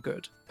pretty damn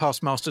good.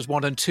 Past Masters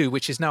 1 and 2,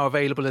 which is now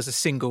available as a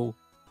single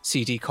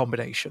CD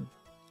combination.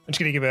 I'm just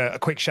going to give a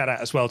quick shout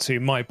out as well to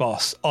my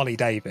boss, Ollie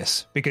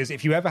Davis, because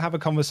if you ever have a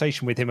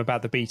conversation with him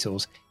about the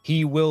Beatles,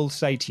 he will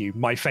say to you,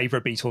 my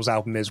favourite Beatles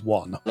album is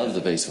One. Love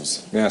the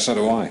Beatles. Yeah, so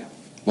do I.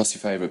 What's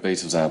your favourite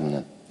Beatles album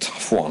then?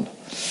 Tough one.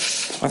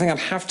 I think I'd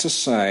have to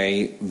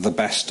say The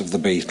Best of the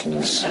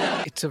Beatles.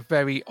 It's a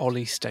very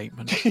Ollie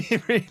statement.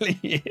 It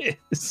really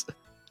is.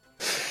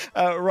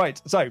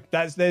 Right, so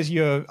there's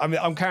your... I mean,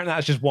 I'm counting that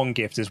as just one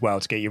gift as well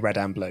to get you Red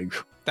and Blue.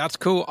 That's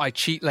cool. I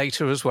cheat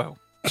later as well.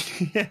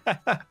 Yeah.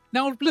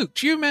 Now, Luke,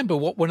 do you remember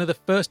what one of the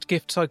first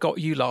gifts I got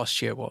you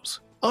last year was?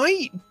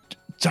 I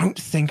don't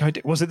think I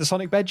did. Was it the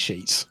Sonic bed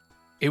sheets?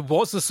 It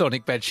was the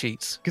Sonic bed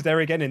sheets. Because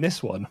they're again in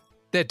this one.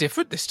 They're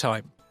different this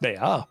time. They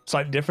are.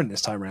 Slightly different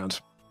this time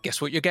round.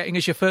 Guess what you're getting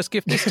as your first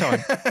gift this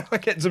time? We're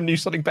getting some new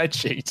Sonic bed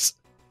sheets.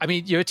 I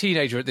mean, you're a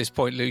teenager at this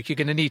point, Luke. You're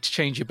going to need to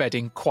change your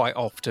bedding quite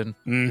often.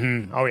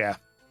 Mm-hmm. Oh, yeah.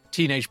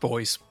 Teenage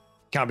boys.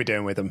 Can't be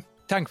doing with them.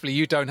 Thankfully,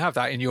 you don't have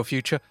that in your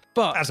future.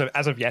 But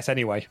as of yet,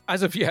 anyway.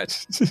 As of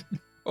yet.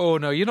 Oh,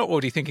 no, you're not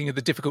already thinking of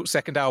the difficult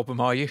second album,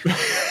 are you?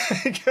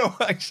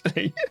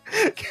 Actually,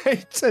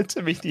 Kate said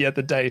to me the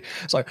other day,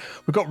 it's like,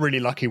 we got really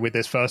lucky with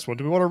this first one.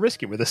 Do we want to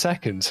risk it with the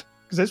second?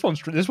 Because this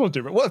one's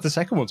different. What if the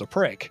second one's a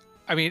prick?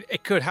 I mean,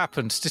 it could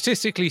happen.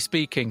 Statistically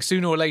speaking,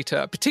 sooner or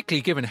later,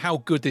 particularly given how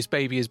good this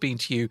baby has been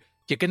to you,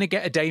 you're going to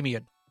get a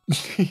Damien.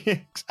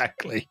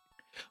 Exactly.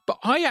 But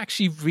I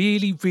actually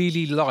really,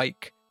 really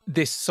like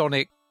this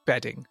Sonic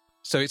bedding.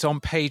 So it's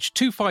on page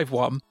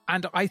 251,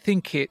 and I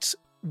think it's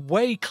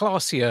way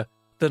classier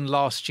than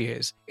last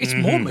year's. It's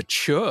more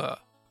mature.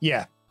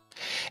 Yeah.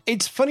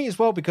 It's funny as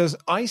well because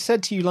I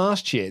said to you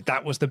last year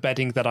that was the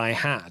bedding that I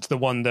had, the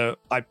one that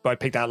I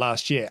picked out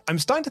last year. I'm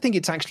starting to think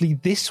it's actually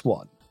this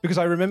one because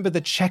I remember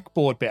the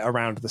checkboard bit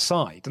around the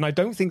side, and I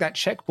don't think that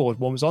checkboard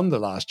one was on the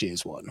last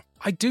year's one.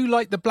 I do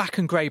like the black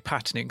and grey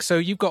patterning. So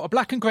you've got a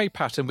black and grey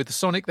pattern with the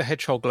Sonic the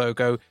Hedgehog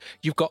logo.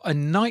 You've got a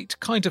night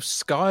kind of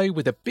sky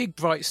with a big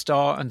bright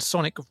star and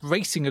Sonic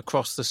racing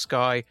across the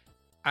sky,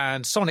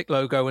 and Sonic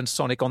logo and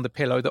Sonic on the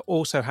pillow that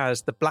also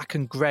has the black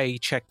and grey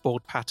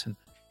checkboard pattern.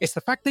 It's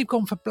the fact they've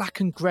gone for black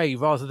and grey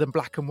rather than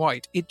black and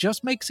white. It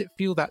just makes it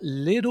feel that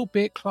little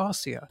bit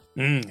classier.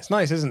 It's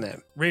nice, isn't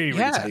it? Really,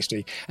 really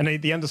tasty. And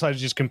the underside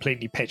is just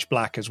completely pitch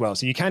black as well.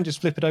 So you can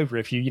just flip it over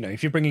if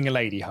if you're bringing a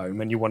lady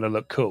home and you want to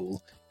look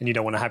cool and you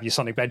don't want to have your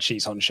Sonic bed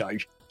sheets on show.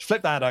 Just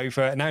flip that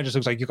over and now it just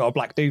looks like you've got a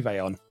black duvet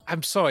on.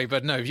 I'm sorry,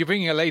 but no, if you're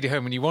bringing a lady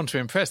home and you want to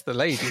impress the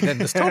lady, then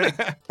the Sonic...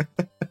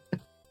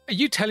 Are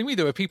you telling me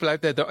there are people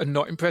out there that are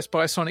not impressed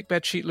by a Sonic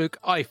bedsheet, Luke?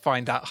 I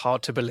find that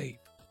hard to believe.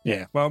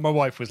 Yeah, well, my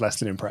wife was less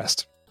than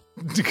impressed.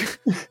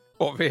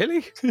 What,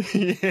 really?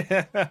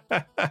 Yeah.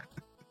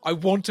 I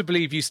want to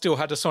believe you still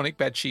had a Sonic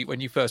bedsheet when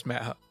you first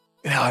met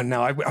her.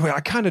 No,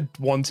 I kind of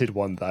wanted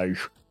one, though.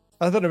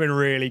 I thought it would have been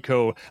really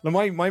cool. Now,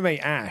 my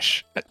mate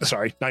Ash,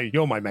 sorry, no,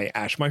 you're my mate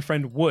Ash, my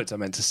friend Woods, I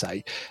meant to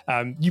say.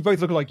 You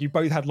both look like you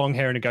both had long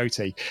hair and a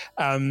goatee.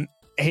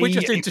 We're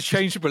just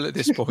interchangeable at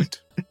this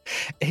point.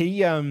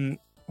 He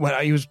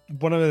was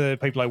one of the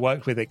people I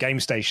worked with at Game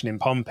Station in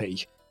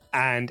Pompey,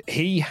 and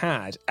he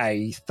had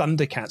a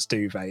Thundercats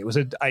duvet. It was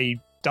a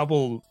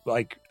double,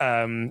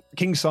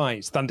 king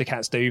size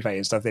Thundercats duvet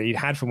and stuff that he'd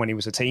had from when he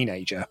was a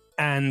teenager.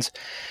 And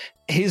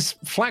his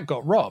flat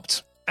got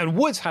robbed. And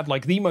Woods had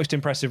the most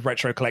impressive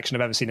retro collection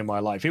I've ever seen in my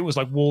life. It was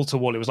wall to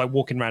wall. It was like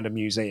walking around a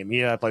museum. He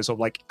had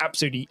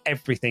absolutely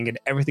everything, and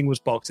everything was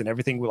boxed, and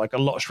everything with a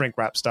lot of shrink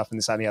wrap stuff and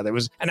this and the other. It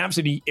was an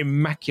absolutely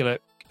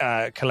immaculate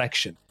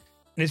collection.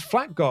 And his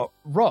flat got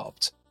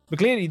robbed. But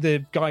clearly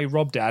the guy who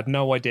robbed it had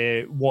no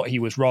idea what he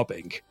was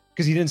robbing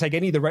because he didn't take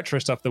any of the retro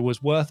stuff that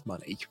was worth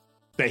money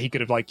that he could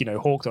have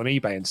hawked on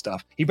eBay and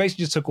stuff. He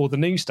basically just took all the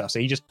new stuff. So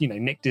he just,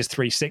 nicked his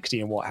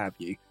 360 and what have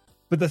you.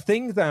 But the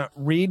thing that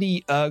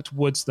really irked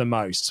Woods the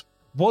most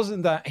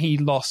wasn't that he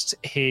lost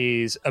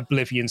his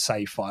Oblivion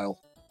save file,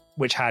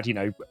 which had,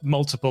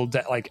 multiple,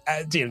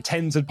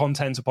 tens upon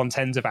tens upon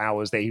tens of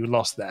hours that he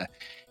lost there.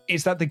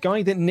 It's that the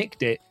guy that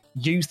nicked it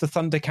used the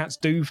Thundercats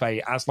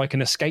duvet as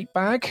an escape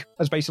bag,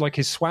 as basically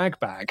his swag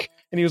bag.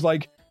 And he was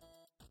like,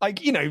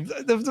 Like, you know,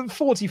 the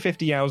 40,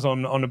 50 hours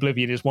on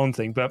Oblivion is one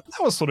thing, but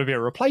that was sort of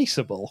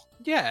irreplaceable.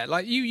 Yeah,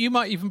 like you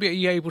might even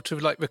be able to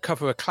like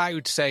recover a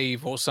cloud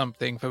save or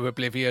something for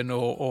Oblivion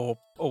or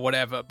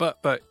whatever.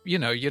 But you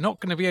know, you're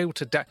not going to be able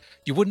to.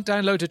 You wouldn't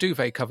download a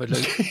duvet cover,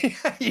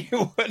 Luke.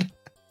 You would.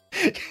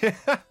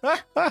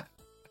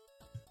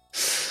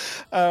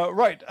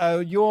 Right,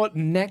 your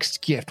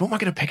next gift. What am I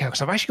going to pick out?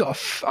 Because I've actually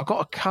got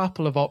a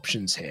couple of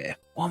options here.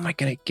 What am I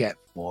going to get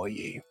for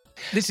you?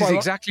 This is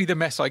exactly the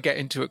mess I get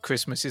into at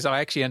Christmas, is I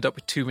actually end up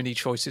with too many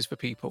choices for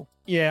people.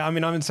 Yeah, I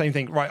mean, I'm in the same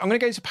thing. Right, I'm going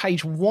to go to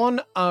page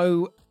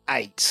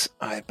 108,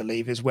 I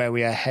believe, is where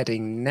we are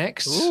heading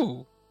next.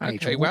 Ooh,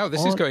 okay, wow,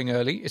 this is going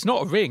early. It's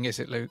not a ring, is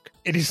it, Luke?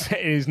 It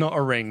is not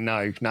a ring,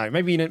 no.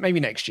 Maybe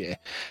next year.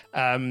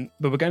 But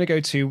we're going to go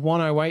to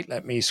 108.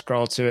 Let me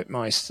scroll to it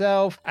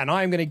myself. And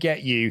I'm going to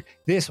get you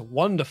this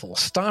wonderful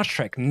Star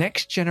Trek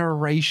Next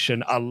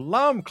Generation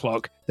alarm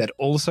clock that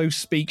also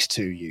speaks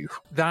to you.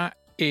 That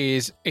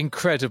is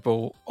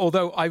incredible.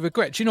 Although I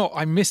regret,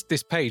 I missed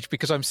this page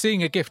because I'm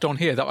seeing a gift on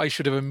here that I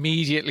should have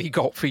immediately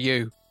got for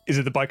you. Is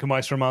it the Biker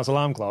Mice from Mars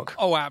alarm clock?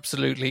 Oh,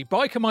 absolutely.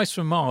 Biker Mice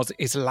from Mars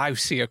is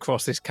lousy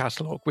across this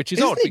catalogue, which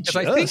is odd because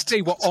I think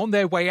they were on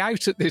their way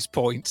out at this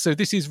point. So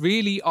this is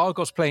really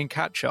Argos playing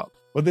catch up.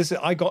 Well,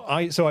 I got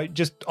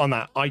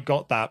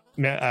that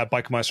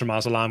Biker Mice from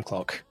Mars alarm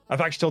clock. I've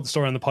actually told the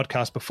story on the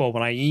podcast before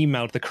when I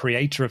emailed the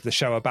creator of the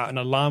show about an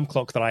alarm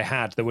clock that I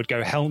had that would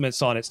go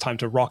helmets on, it's time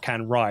to rock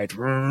and ride,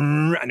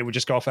 and it would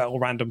just go off at all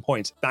random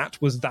points.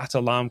 That was that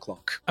alarm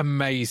clock.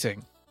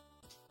 Amazing.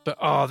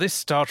 But this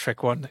Star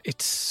Trek one,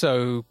 it's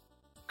so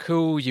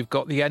cool. You've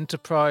got the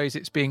Enterprise.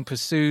 It's being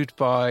pursued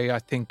by, I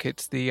think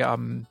it's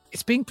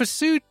it's being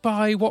pursued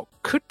by what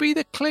could be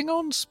the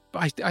Klingons.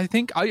 I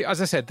think,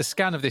 as I said, the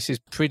scan of this is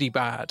pretty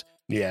bad.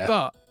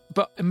 Yeah.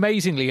 But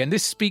amazingly, and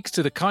this speaks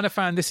to the kind of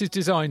fan this is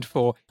designed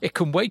for, it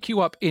can wake you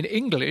up in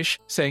English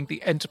saying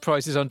the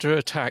Enterprise is under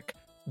attack,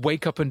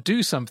 wake up and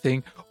do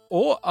something,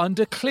 or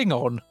under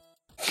Klingon.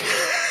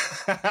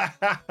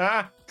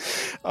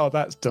 Oh,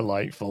 that's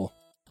delightful.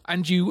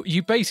 And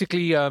you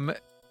basically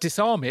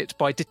disarm it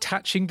by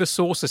detaching the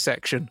saucer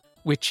section,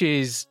 which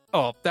is,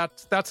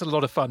 that's a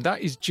lot of fun. That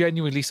is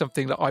genuinely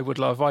something that I would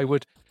love. I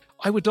would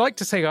like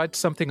to say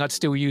something I'd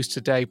still use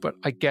today, but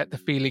I get the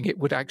feeling it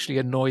would actually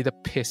annoy the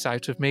piss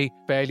out of me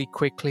fairly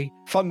quickly.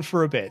 Fun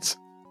for a bit.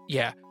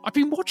 Yeah. I've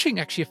been watching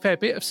actually a fair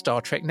bit of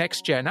Star Trek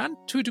Next Gen and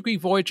to a degree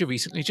Voyager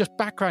recently, just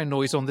background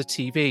noise on the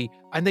TV.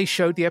 And they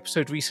showed the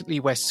episode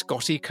recently where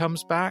Scotty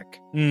comes back.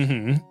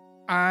 Mm-hmm.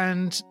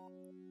 And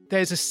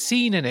there's a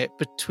scene in it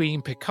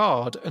between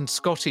Picard and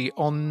Scotty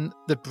on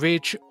the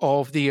bridge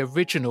of the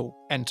original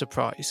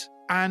Enterprise.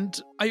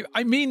 And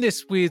I mean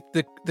this with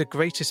the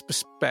greatest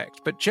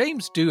respect, but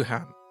James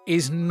Doohan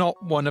is not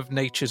one of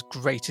nature's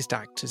greatest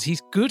actors. He's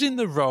good in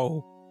the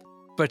role,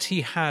 but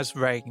he has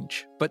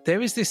range. But there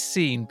is this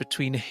scene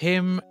between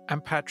him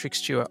and Patrick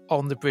Stewart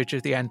on the bridge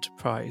of the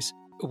Enterprise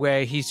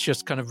where he's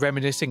just kind of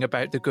reminiscing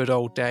about the good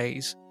old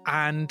days.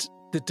 And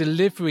the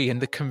delivery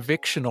and the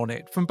conviction on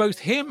it from both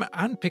him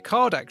and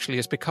Picard, actually,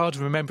 as Picard's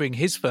remembering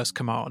his first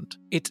command,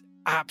 it's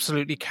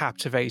absolutely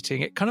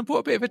captivating. It kind of brought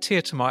a bit of a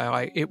tear to my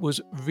eye. It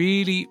was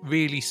really,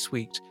 really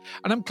sweet.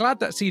 And I'm glad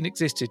that scene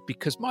existed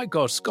because, my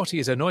God, Scotty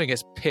is annoying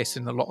as piss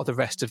in a lot of the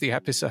rest of the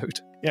episode.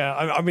 Yeah,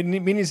 I've been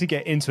meaning to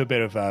get into a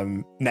bit of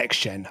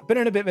next gen. I've been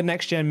in a bit of a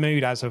next gen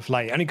mood as of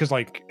late, only because,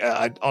 like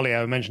Ollie,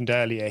 I mentioned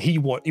earlier, he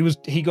got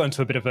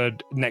into a bit of a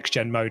next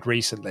gen mode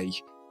recently.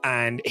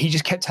 And he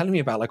just kept telling me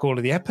about like all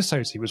of the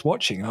episodes he was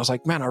watching. And I was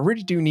like, man, I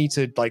really do need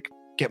to like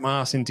get my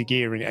ass into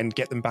gear and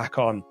get them back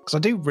on. Because I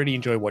do really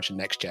enjoy watching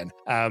Next Gen.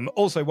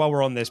 Also, while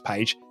we're on this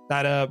page,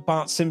 that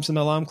Bart Simpson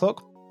alarm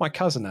clock, my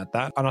cousin had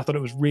that. And I thought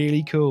it was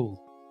really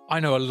cool. I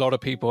know a lot of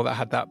people that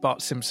had that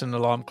Bart Simpson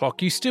alarm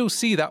clock. You still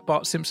see that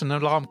Bart Simpson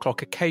alarm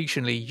clock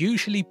occasionally,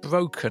 usually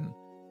broken.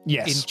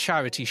 Yes. In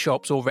charity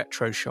shops or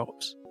retro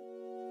shops.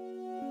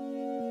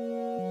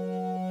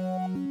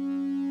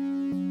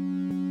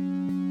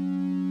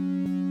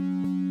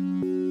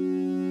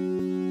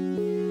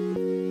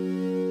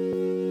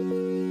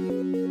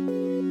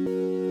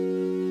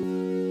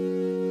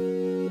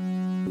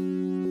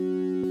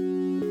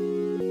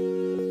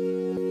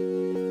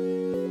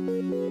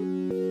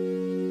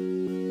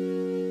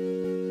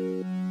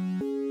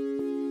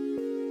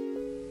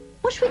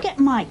 What should we get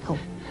Michael?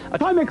 A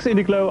Timex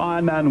Indiglo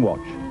Ironman watch.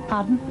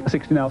 Pardon? A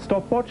 16-hour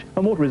stopwatch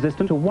and water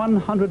resistant to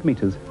 100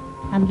 meters.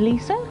 And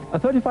Lisa? A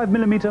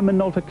 35mm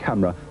Minolta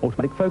camera.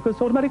 Automatic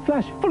focus, automatic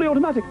flash. Fully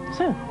automatic.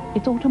 So,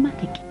 it's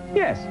automatic?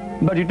 Yes,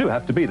 but you do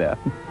have to be there.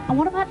 And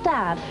what about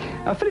Dad?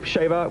 A Philips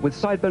shaver with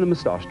sideburn and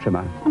moustache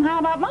trimmer. And how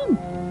about Mum?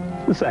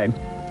 The same.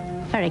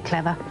 Very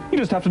clever. You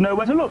just have to know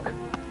where to look.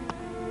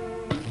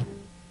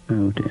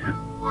 Oh dear.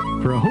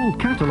 For a whole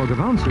catalogue of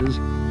answers,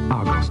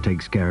 Argos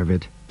takes care of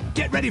it.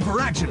 Get ready for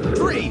action.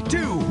 3, 2,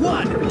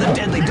 1. The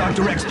deadly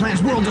Dr. X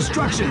plans world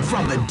destruction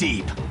from the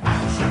deep.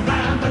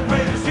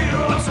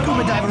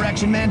 Scuba diver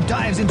Action Man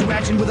dives into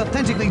action with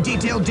authentically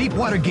detailed deep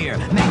water gear,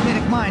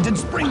 magnetic mines, and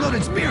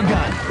spring-loaded spear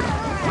gun.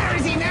 Where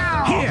is he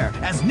now? Here,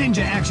 as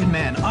Ninja Action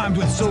Man armed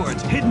with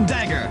swords, hidden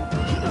dagger,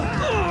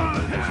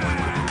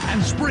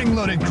 and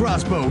spring-loaded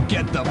crossbow.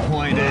 Get the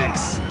point,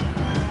 X.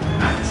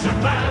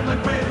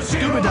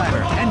 Scuba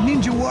Diver and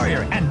Ninja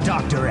Warrior and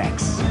Dr.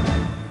 X.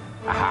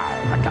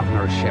 Aha, the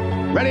governor's ship.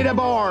 Ready to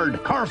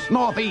board. Course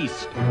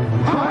northeast.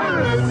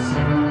 Pirates!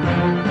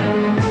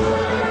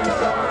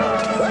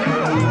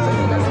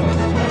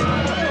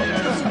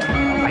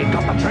 I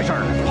got the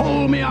treasure.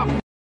 Pull me up.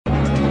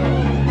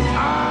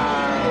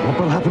 What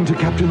will happen to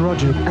Captain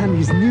Roger and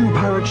his new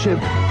pirate ship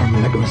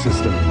from Lego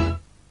System?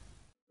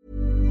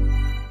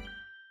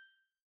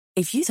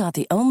 If you thought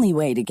the only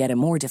way to get a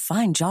more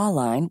defined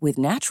jawline with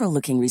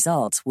natural-looking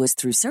results was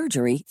through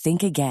surgery,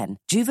 think again.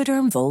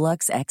 Juvederm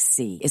Volux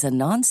XC is a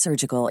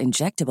non-surgical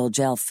injectable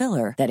gel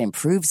filler that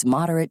improves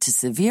moderate to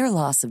severe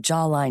loss of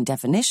jawline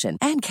definition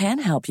and can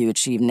help you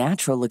achieve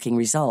natural-looking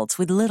results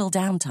with little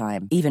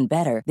downtime. Even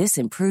better, this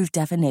improved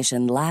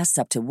definition lasts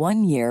up to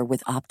 1 year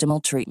with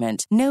optimal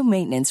treatment. No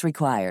maintenance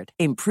required.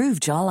 Improve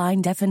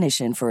jawline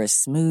definition for a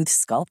smooth,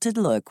 sculpted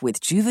look with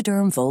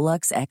Juvederm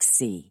Volux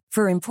XC.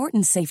 For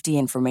important safety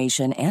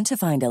information and to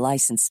find a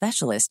licensed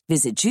specialist,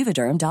 visit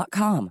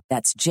Juvederm.com.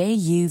 That's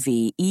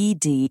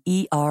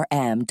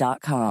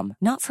JUVEDERM.com.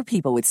 Not for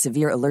people with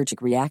severe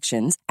allergic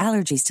reactions,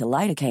 allergies to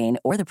lidocaine,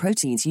 or the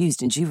proteins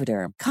used in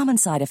Juvederm. Common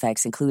side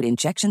effects include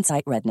injection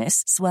site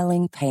redness,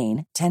 swelling,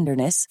 pain,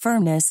 tenderness,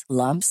 firmness,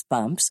 lumps,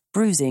 bumps,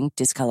 bruising,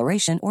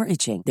 discoloration, or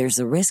itching. There's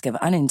a risk of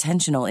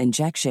unintentional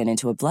injection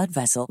into a blood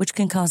vessel, which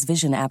can cause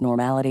vision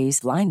abnormalities,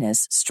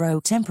 blindness,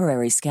 stroke,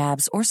 temporary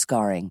scabs, or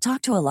scarring.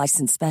 Talk to a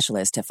licensed specialist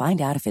to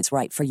find out if it's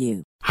right for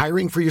you.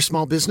 Hiring for your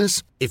small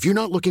business? If you're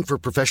not looking for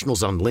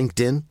professionals on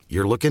LinkedIn,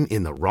 you're looking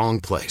in the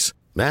wrong place.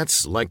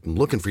 That's like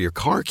looking for your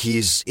car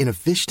keys in a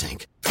fish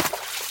tank.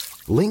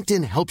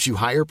 LinkedIn helps you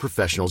hire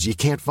professionals you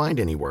can't find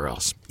anywhere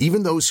else,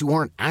 even those who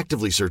aren't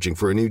actively searching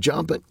for a new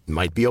job but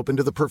might be open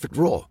to the perfect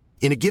role.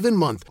 In a given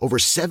month, over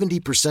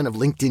 70% of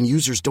LinkedIn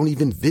users don't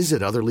even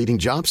visit other leading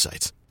job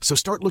sites. So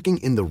start looking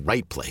in the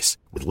right place.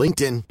 With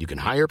LinkedIn, you can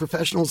hire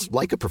professionals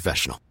like a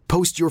professional.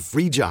 Post your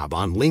free job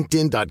on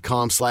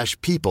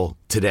linkedin.com/people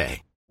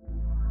today.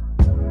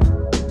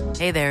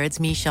 Hey there, it's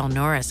Michelle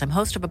Norris. I'm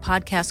host of a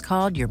podcast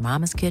called Your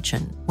Mama's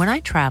Kitchen. When I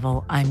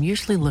travel, I'm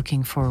usually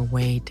looking for a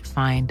way to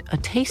find a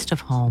taste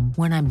of home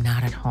when I'm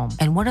not at home.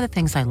 And one of the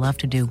things I love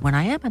to do when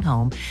I am at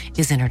home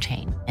is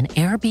entertain. And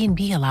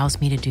Airbnb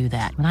allows me to do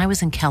that. When I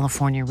was in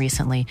California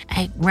recently,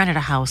 I rented a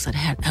house that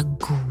had a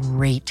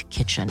great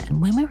kitchen.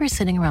 And when we were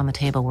sitting around the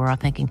table, we're all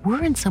thinking,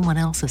 we're in someone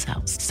else's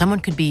house. Someone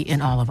could be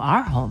in all of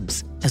our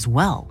homes as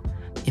well.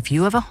 If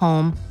you have a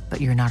home, but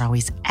you're not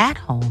always at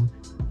home,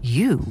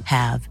 you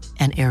have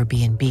an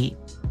Airbnb.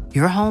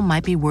 Your home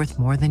might be worth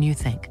more than you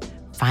think.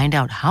 Find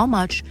out how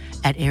much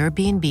at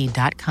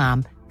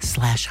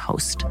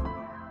airbnb.com/host.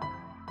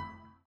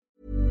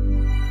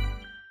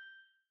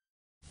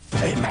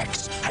 Hey,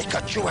 Max, I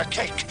got you a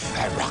cake.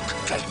 A rock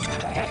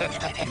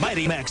cake.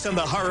 Mighty Max and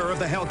the horror of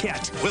the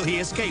Hellcat. Will he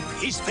escape?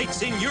 His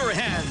fate's in your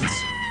hands.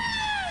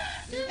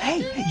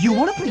 Hey, you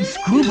want to play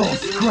Screwball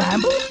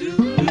Scramble?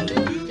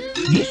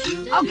 Yes.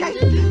 Okay.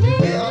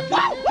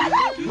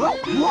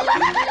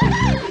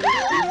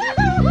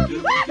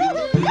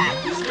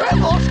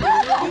 Screwball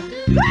Scramble!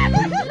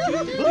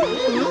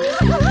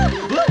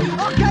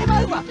 Oh, game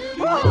over!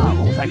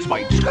 Oh, thanks,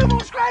 mate.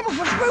 Screwball Scramble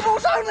for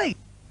Screwballs only!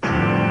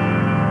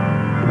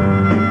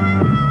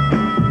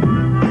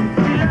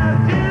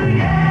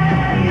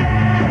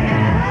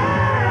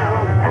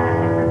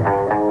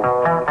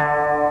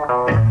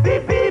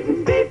 Beep, beep,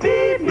 beep,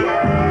 beep,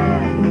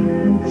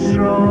 yeah.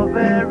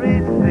 Strawberry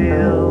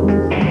fields.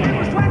 It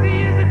was 20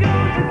 years ago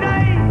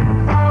today.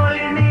 All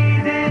you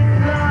need is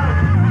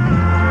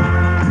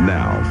love.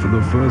 Now, for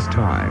the first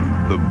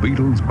time, the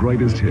Beatles'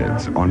 greatest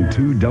hits on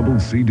 2 double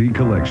CD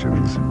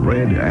collections,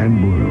 Red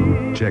and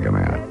Blue. Check them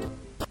out.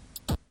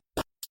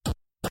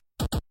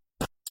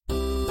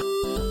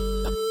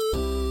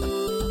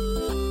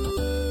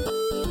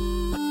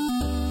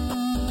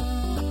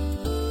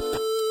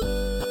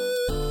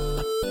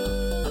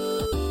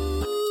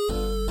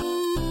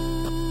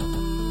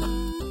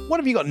 What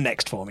have you got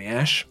next for me,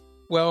 Ash?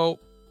 Well,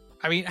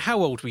 I mean,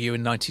 how old were you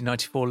in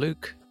 1994,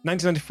 Luke?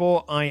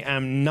 1994, I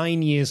am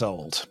 9 years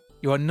old.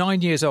 You are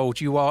 9 years old.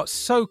 You are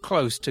so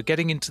close to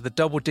getting into the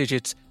double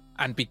digits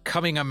and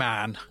becoming a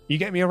man. You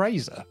get me a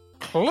razor?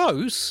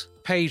 Close.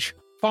 Page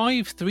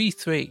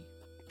 533.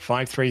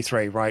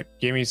 533, right.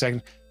 Give me a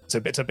second.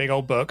 It's a big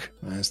old book.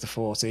 There's the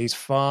 40s.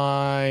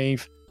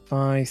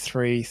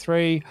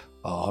 533.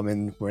 Oh,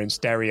 we're in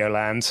stereo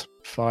land.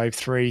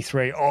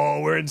 533.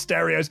 Oh, we're in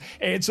stereos.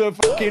 It's a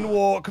fucking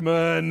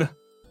Walkman.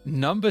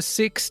 Number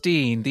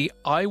 16, the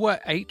Aiwa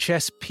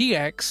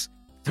HSPX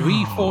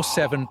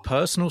 347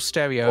 personal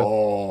stereo.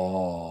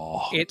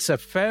 Oh. It's a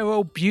fair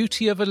old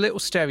beauty of a little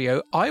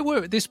stereo.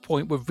 Aiwa at this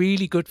point were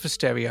really good for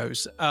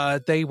stereos.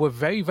 They were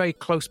very, very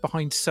close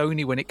behind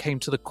Sony when it came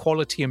to the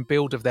quality and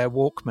build of their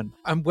Walkman.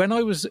 And when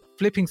I was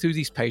flipping through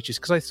these pages,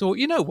 because I thought,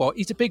 you know what,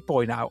 he's a big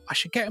boy now, I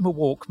should get him a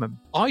Walkman.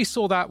 I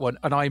saw that one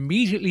and I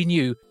immediately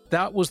knew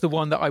that was the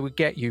one that I would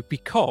get you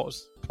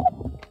because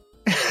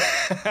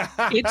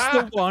It's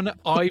the one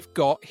I've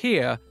got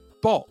here,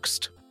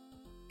 boxed.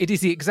 It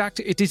is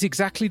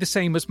exactly the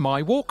same as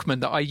my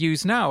Walkman that I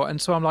use now. And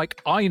so I'm like,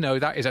 I know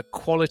that is a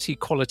quality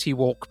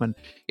Walkman.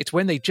 It's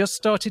when they just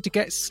started to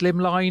get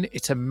slimline.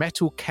 It's a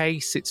metal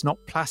case. It's not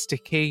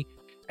plasticky.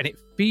 And it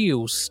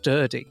feels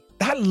sturdy.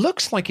 That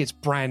looks like it's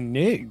brand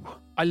new.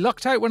 I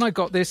lucked out when I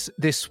got this.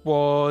 This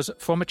was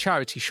from a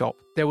charity shop.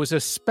 There was a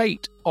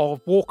spate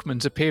of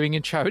Walkmans appearing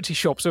in charity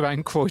shops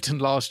around Croydon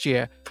last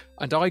year.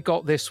 And I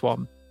got this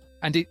one.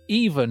 And it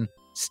even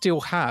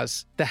still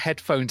has the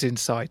headphones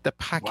inside, the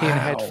pack-in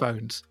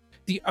headphones.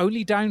 The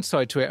only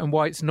downside to it, and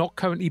why it's not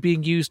currently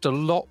being used a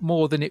lot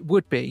more than it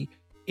would be,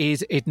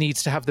 is it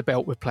needs to have the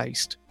belt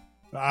replaced.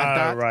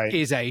 And that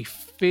is a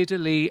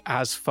fiddly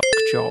as fuck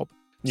job.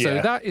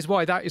 So that is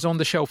why that is on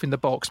the shelf in the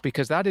box,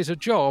 because that is a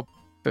job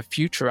for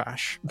future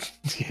Ash.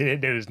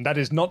 It is. That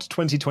is not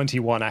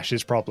 2021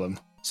 Ash's problem.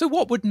 So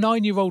what would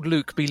 9-year-old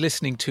Luke be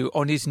listening to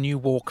on his new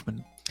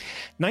Walkman?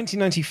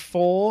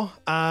 1994,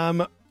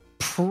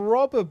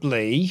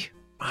 probably,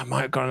 I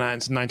might have gone out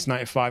into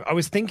 1995. I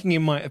was thinking it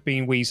might have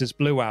been Weezer's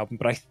Blue album,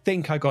 but I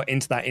think I got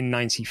into that in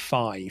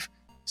 95.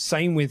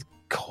 Same with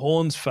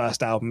Korn's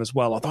first album as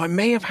well, although I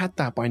may have had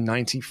that by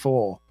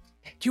 94.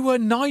 You were a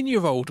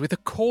 9-year-old with a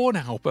Korn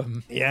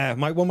album. Yeah,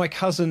 my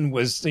cousin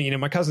was,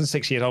 my cousin's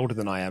 6 years older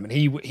than I am, and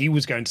he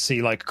was going to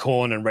see like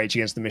Korn and Rage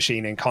Against the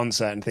Machine in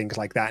concert and things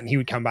like that, and he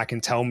would come back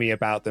and tell me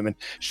about them and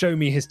show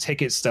me his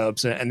ticket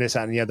stubs and this,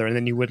 that, and the other, and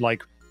then he would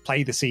like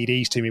play the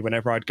CDs to me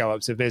whenever I'd go up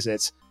to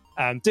visit.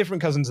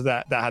 Different cousins of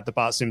that had the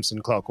Bart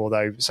Simpson clock,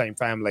 although same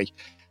family.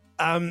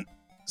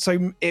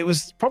 So it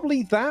was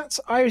probably that,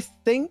 I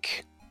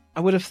think. I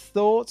would have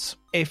thought.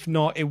 If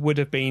not, it would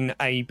have been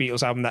a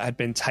Beatles album that had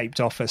been taped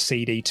off a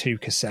CD to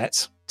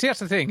cassette. See, that's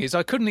the thing, is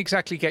I couldn't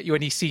exactly get you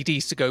any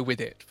CDs to go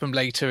with it from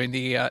later in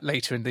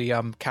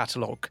the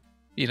catalogue.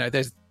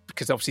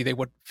 Because obviously they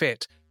wouldn't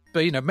fit.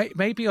 But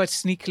maybe I'd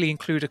sneakily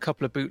include a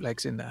couple of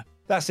bootlegs in there.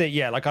 That's it,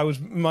 yeah. Like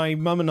my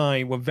mum and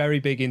I were very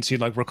big into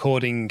like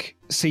recording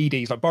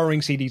CDs, like borrowing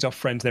CDs off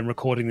friends, then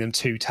recording them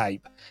to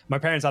tape. My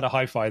parents had a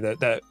hi-fi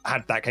that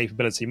had that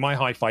capability. My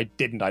hi-fi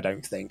didn't, I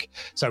don't think.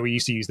 So we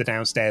used to use the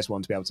downstairs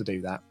one to be able to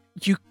do that.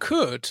 You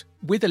could,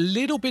 with a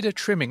little bit of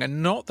trimming,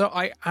 and not that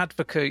I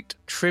advocate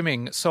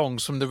trimming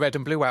songs from the Red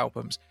and Blue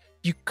albums,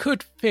 you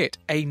could fit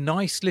a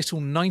nice little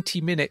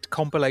 90-minute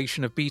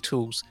compilation of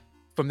Beatles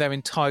from their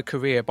entire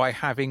career by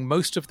having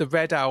most of the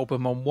Red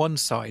album on one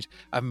side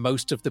and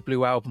most of the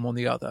Blue album on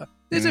the other.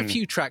 There's a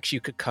few tracks you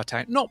could cut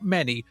out. Not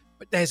many,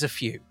 but there's a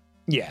few.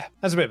 Yeah,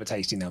 that's a bit of a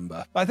tasty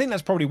number. I think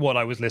that's probably what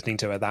I was listening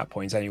to at that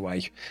point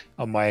anyway.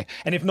 And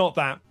if not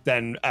that,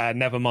 then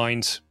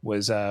Nevermind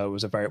was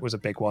a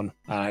big one.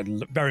 I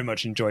very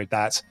much enjoyed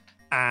that.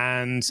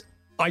 And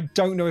I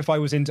don't know if I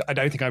was into... I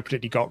don't think I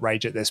particularly got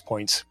Rage at this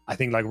point. I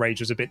think like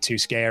Rage was a bit too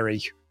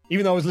scary.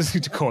 Even though I was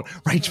listening to Korn,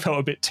 Rage felt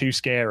a bit too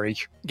scary.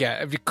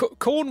 Yeah,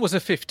 Korn was a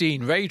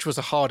 15, Rage was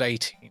a hard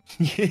 18.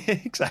 Yeah,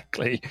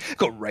 exactly.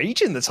 Got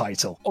Rage in the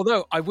title.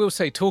 Although, I will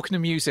say, talking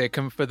of music,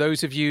 and for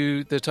those of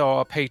you that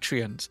are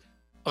Patreons,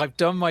 I've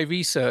done my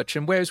research,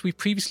 and whereas we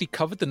previously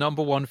covered the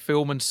number one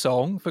film and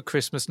song for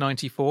Christmas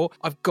 94,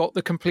 I've got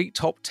the complete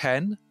top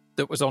 10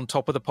 that was on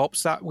Top of the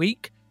Pops that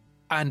week.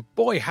 And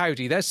boy,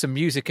 howdy, there's some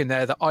music in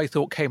there that I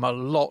thought came a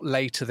lot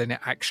later than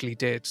it actually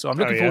did. So I'm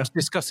looking forward to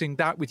discussing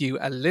that with you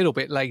a little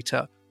bit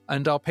later.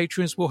 And our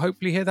patrons will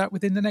hopefully hear that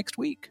within the next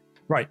week.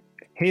 Right.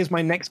 Here's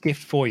my next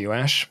gift for you,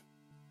 Ash.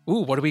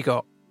 Ooh, what do we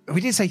got?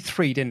 We did say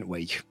 3, didn't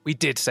we? We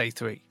did say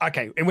 3.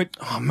 Okay.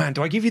 Oh, man,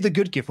 do I give you the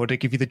good gift or do I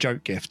give you the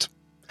joke gift?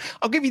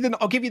 I'll give you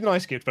the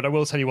nice gift, but I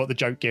will tell you what the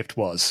joke gift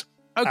was.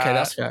 Okay,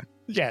 that's fair.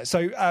 Yeah,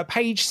 so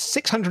page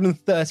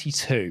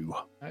 632.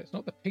 It's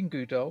not the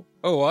Pingu doll.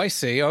 Oh, I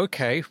see.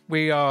 Okay,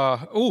 we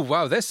are. Oh,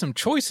 wow. There's some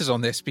choices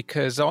on this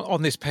because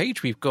on this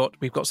page we've got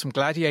some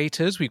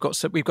gladiators. We've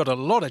got a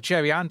lot of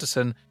Jerry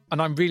Anderson,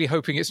 and I'm really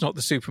hoping it's not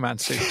the Superman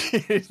suit.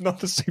 It's not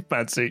the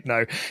Superman suit.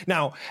 No.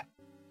 Now,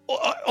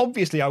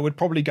 obviously, I would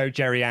probably go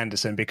Jerry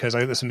Anderson because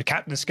there's some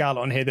Captain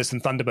Scarlet on here. There's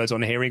some Thunderbirds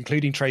on here,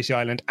 including Tracy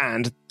Island,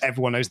 and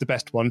everyone knows the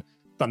best one,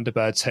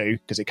 Thunderbird 2,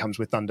 because it comes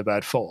with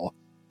Thunderbird 4.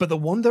 But the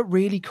one that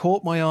really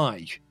caught my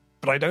eye,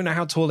 but I don't know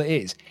how tall it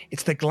is,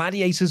 it's the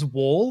Gladiator's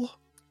wall.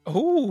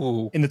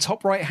 Oh. In the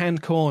top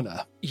right-hand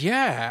corner.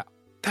 Yeah.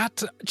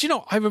 Do you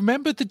know, I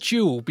remember the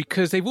Duel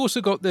because they've also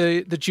got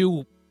the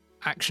Duel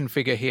action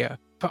figure here.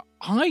 But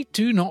I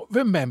do not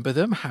remember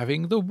them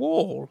having the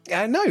wall.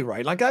 Yeah, I know,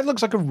 right? Like, that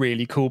looks like a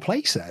really cool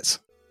playset.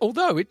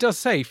 Although it does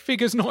say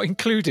figures not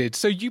included.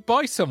 So you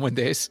buy someone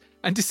this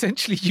and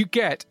essentially you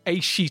get a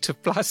sheet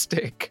of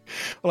plastic.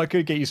 Well, I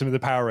could get you some of the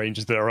Power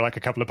Rangers that are like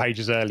a couple of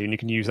pages early and you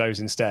can use those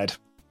instead.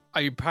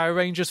 Are you Power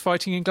Rangers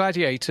fighting in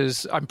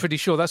Gladiators? I'm pretty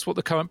sure that's what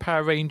the current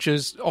Power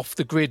Rangers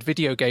off-the-grid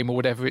video game or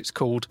whatever it's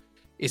called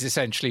is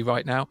essentially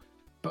right now.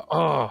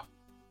 But,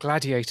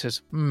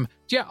 Gladiators.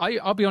 Yeah,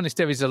 I'll be honest,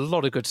 there is a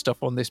lot of good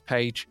stuff on this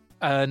page.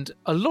 And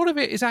a lot of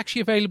it is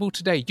actually available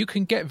today. You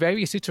can get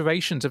various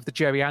iterations of the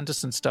Jerry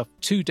Anderson stuff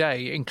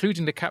today,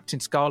 including the Captain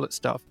Scarlet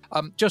stuff.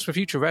 Just for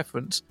future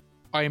reference,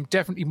 I am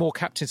definitely more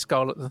Captain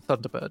Scarlet than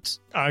Thunderbirds.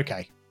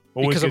 Okay.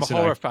 Always because I'm a good to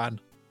know. horror fan.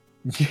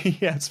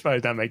 Yeah, I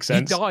suppose that makes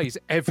sense. He dies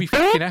every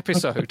fucking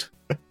episode.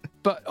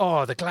 But,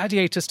 the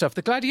Gladiator stuff.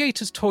 The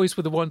Gladiator's toys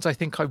were the ones I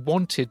think I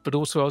wanted, but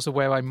also I was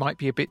aware I might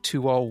be a bit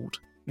too old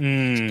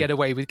to get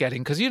away with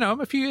getting. Because, I'm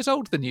a few years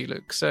older than you,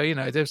 Luke. So,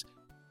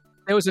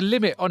 there was a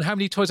limit on how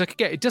many toys I could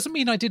get. It doesn't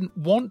mean I didn't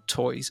want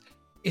toys.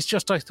 It's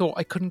just I thought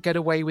I couldn't get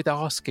away with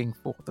asking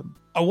for them.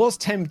 I was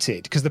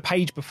tempted because the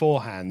page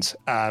beforehand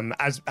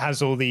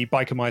has all the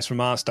Biker Mice from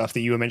Mars stuff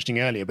that you were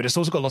mentioning earlier, but it's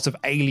also got lots of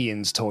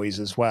Aliens toys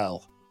as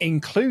well,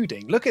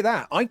 including, look at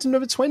that, item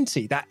number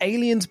 20, that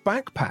Aliens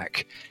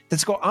backpack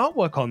that's got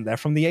artwork on there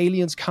from the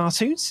Aliens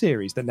cartoon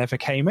series that never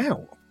came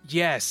out.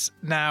 Yes.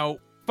 Now,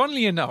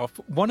 funnily enough,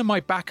 one of my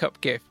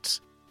backup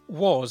gifts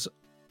was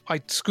I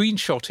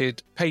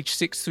screenshotted page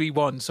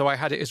 631, so I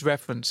had it as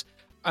reference.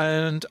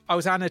 And I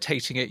was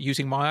annotating it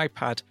using my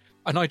iPad,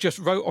 and I just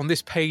wrote on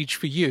this page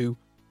for you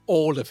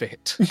all of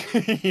it.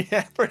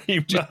 Yeah, pretty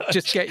much.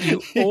 Just get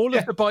you all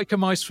of the Biker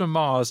Mice from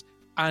Mars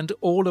and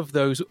all of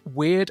those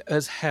weird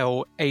as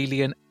hell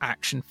alien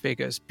action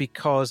figures,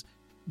 because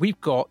we've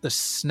got the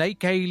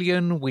snake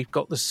alien, we've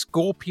got the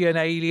scorpion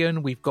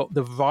alien, we've got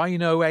the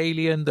rhino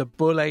alien, the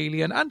bull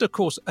alien, and of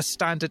course a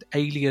standard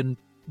alien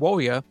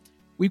warrior.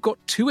 We've got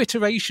 2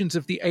 iterations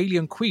of the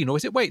alien queen, or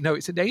is it? Wait, no,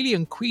 it's an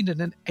alien queen and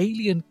an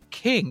alien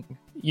king.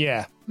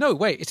 Yeah. No,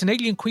 wait, it's an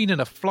alien queen and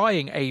a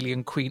flying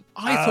alien queen.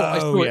 I thought I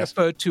saw it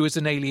referred to as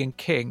an alien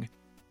king.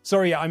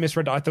 Sorry, I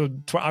misread. I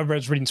thought I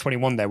was reading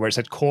 21 there where it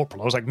said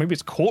corporal. I was like, maybe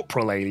it's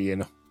corporal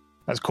alien.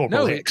 That's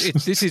Corporal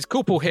Hicks. This is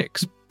Corporal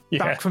Hicks,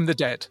 back from the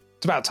dead.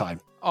 It's about time.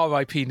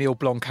 R.I.P. Neil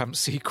Blomkamp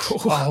sequel.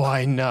 Oh,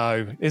 I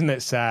know. Isn't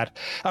it sad?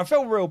 I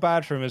felt real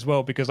bad for him as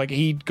well because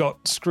he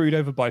got screwed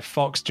over by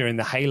Fox during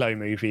the Halo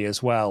movie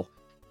as well.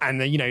 And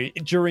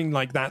during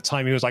that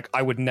time, he was like,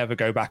 I would never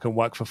go back and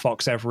work for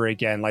Fox ever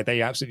again.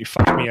 They absolutely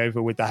fucked me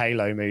over with the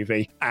Halo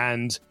movie.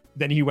 And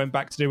then he went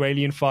back to do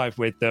Alien 5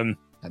 with them,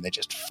 and they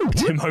just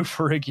fucked him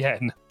over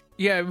again.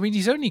 Yeah, I mean,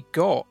 he's only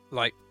got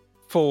 4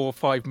 or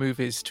 5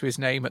 movies to his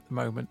name at the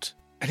moment.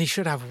 And he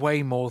should have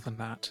way more than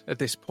that at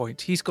this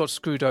point. He's got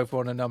screwed over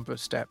on a number of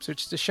steps,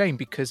 which is a shame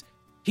because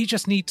he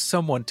just needs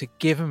someone to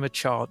give him a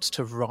chance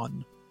to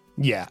run.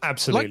 Yeah,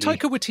 absolutely. Like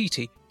Taika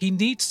Waititi, he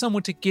needs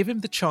someone to give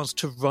him the chance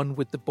to run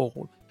with the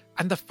ball.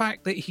 And the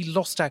fact that he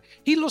lost out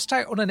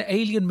on an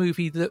alien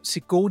movie that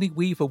Sigourney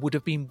Weaver would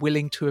have been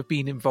willing to have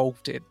been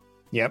involved in.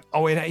 Yep.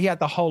 Oh, he had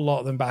the whole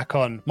lot of them back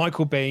on.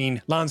 Michael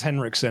Biehn, Lance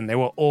Henriksen, they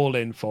were all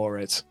in for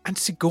it. And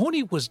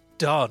Sigourney was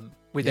done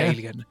with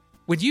Alien.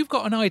 When you've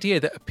got an idea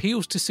that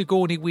appeals to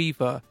Sigourney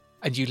Weaver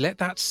and you let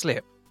that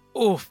slip,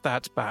 oof,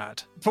 that's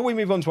bad. Before we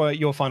move on to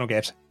your final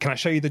gift, can I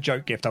show you the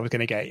joke gift I was going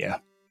to get you?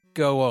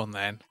 Go on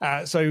then.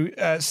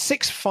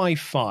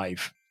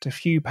 655, a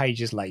few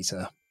pages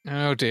later.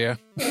 Oh dear.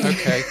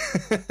 Okay.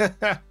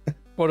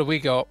 What have we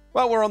got?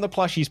 Well, we're on the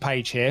plushies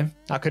page here.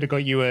 I could have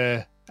got you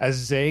a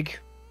Zig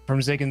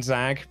from Zig and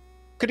Zag.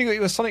 Could have got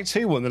you a Sonic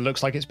 2 one that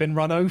looks like it's been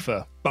run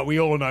over. But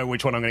we all know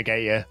which one I'm going to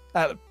get you.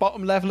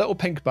 Bottom left, little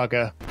pink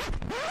bugger.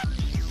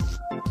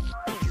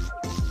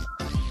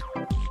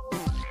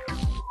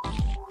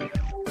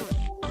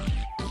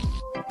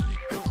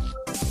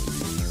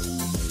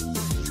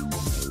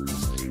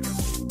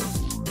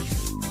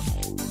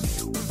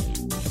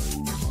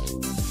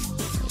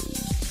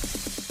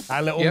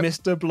 Our little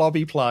Mr.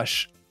 Blobby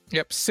plush.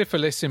 Yep,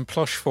 syphilis in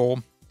plush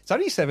form. It's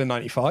only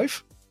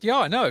 $7.95. Yeah,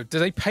 I know. Do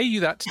they pay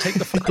you that to take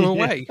the fucker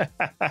away?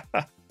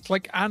 It's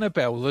like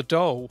Annabelle, the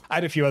doll. I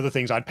had a few other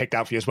things I'd picked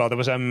out for you as well. There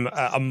was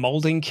a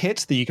molding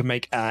kit that you could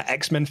make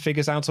X-Men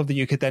figures out of that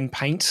you could then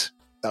paint.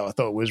 That I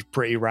thought was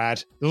pretty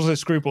rad. There was also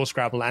Screwball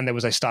Scrabble, and there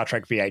was a Star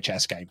Trek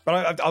VHS game.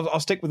 But I'll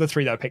stick with the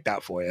 3 that I picked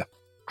out for you.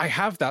 I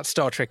have that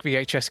Star Trek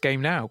VHS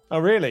game now. Oh,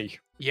 really?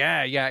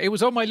 Yeah. It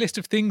was on my list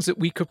of things that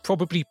we could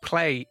probably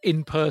play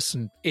in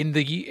person in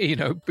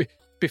the,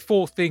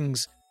 before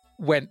things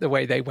went the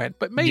way they went.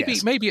 But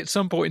maybe at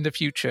some point in the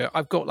future,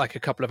 I've got a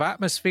couple of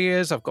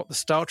atmospheres. I've got the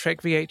Star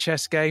Trek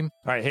VHS game.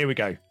 All right, here we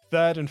go.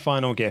 Third and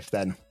final gift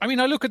then. I mean,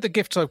 I look at the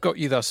gifts I've got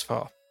you thus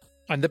far.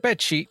 And the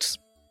bed sheets,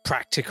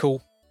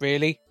 practical,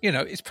 really.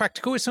 It's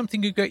practical. It's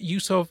something you get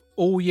use of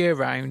all year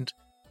round.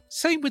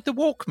 Same with the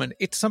Walkman.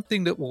 It's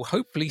something that will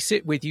hopefully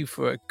sit with you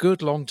for a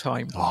good long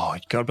time. Oh,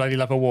 God bloody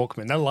love a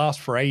Walkman. They'll last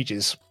for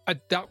ages. I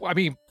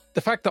mean, the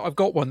fact that I've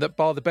got one that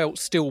bar the belt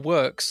still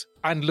works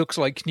and looks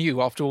like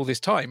new after all this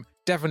time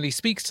definitely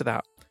speaks to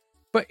that.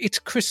 But it's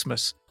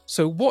Christmas.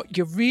 So what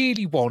you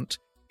really want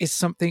is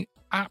something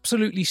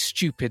absolutely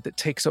stupid that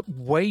takes up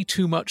way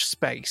too much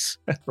space.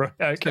 Right,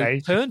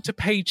 okay. So turn to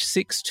page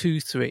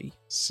 623.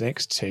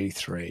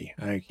 623.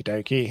 Okie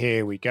dokie,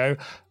 here we go.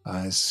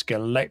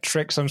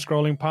 Skeletrix, I'm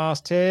scrolling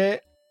past here.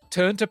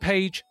 Turn to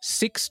page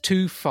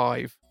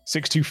 625.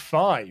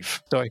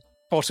 625? Sorry.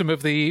 Bottom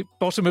of the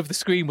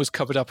screen was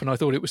covered up and I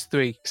thought it was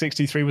 3.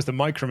 63 was the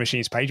Micro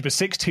Machines page, but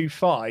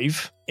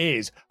 625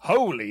 is,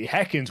 holy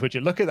heckins, would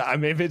you look at that? I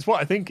mean, if it's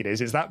what I think it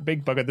is, it's that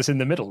big bugger that's in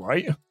the middle,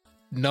 right?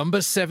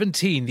 Number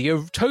 17, the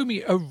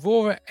Tomy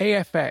Aurora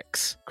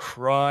AFX.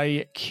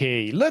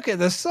 Crikey. Look at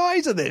the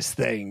size of this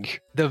thing.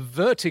 The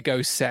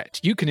Vertigo set.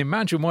 You can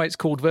imagine why it's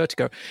called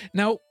Vertigo.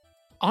 Now,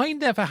 I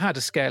never had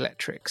a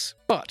Scalextrics,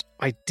 but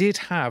I did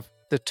have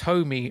the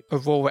Tomy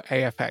Aurora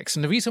AFX.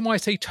 And the reason why I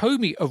say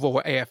Tomy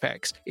Aurora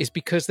AFX is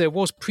because there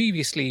was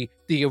previously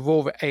the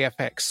Aurora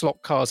AFX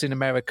slot cars in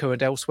America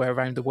and elsewhere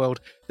around the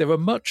world. They're a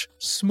much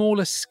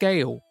smaller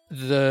scale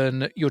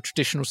than your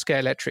traditional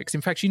Scalextrics.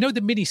 In fact, you know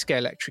the mini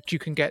Scalextrics you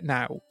can get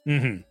now?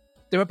 Mm-hmm.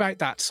 They're about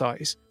that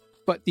size.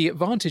 But the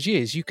advantage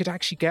is you could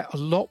actually get a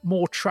lot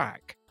more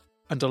track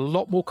and a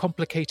lot more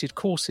complicated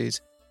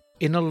courses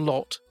in a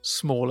lot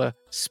smaller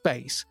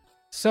space.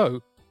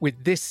 So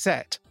with this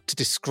set, to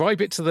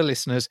describe it to the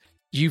listeners,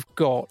 you've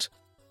got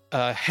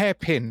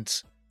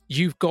hairpins,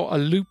 you've got a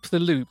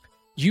loop-the-loop,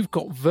 you've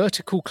got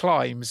vertical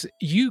climbs,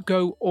 you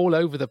go all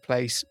over the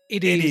place.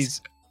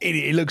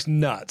 It looks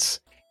nuts.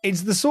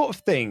 It's the sort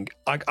of thing,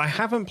 I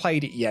haven't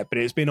played it yet, but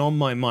it's been on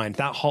my mind,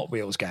 that Hot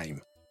Wheels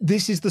game.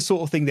 This is the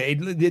sort of thing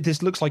that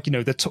this looks like,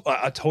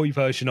 a toy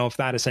version of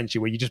that,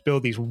 essentially, where you just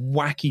build these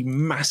wacky,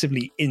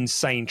 massively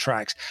insane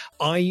tracks.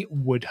 I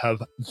would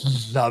have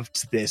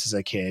loved this as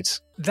a kid.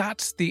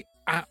 That's the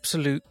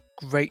absolute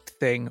great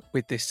thing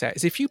with this set,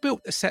 is if you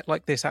built a set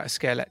like this out of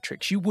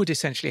Scalextrics, you would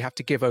essentially have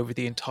to give over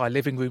the entire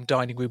living room,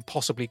 dining room,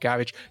 possibly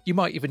garage. You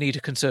might even need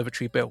a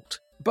conservatory built.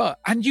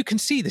 And you can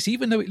see this,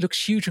 even though it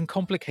looks huge and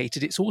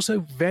complicated, it's also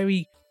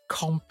very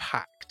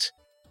compact.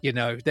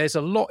 There's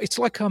a lot. It's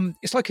like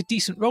a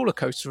decent roller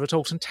coaster at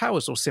Alton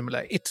Towers or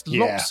similar. It's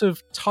lots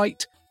of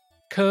tight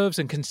curves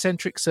and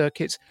concentric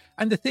circuits.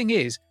 And the thing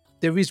is,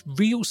 there is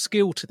real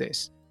skill to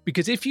this,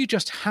 because if you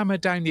just hammer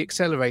down the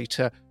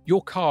accelerator,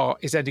 your car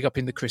is ending up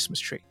in the Christmas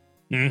tree.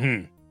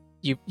 Mm-hmm.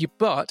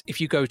 But if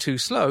you go too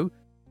slow,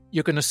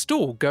 you're going to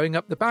stall going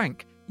up the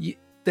bank.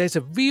 There's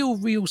a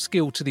real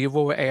skill to the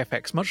Aurora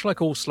AFX, much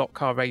like all slot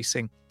car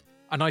racing.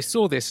 And I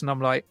saw this and I'm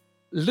like,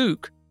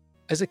 Luke,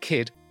 as a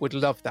kid, would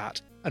love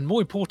that. And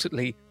more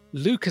importantly,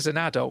 Luke as an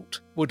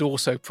adult would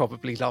also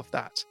probably love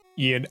that.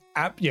 You're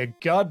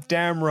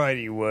goddamn right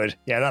he would.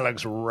 Yeah, that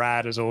looks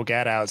rad as all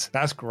get out.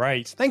 That's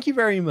great. Thank you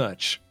very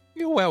much.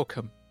 You're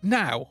welcome.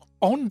 Now,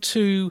 on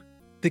to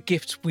the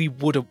gifts we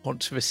wouldn't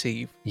want to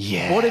receive.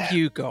 Yeah. What have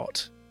you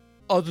got,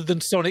 other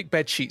than Sonic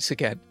bed sheets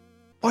again?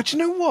 Well, do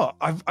you know what?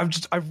 I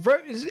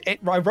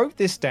wrote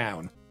this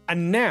down,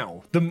 and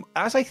now,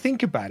 as I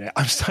think about it,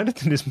 I'm starting to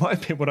think this might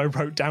have been what I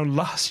wrote down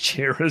last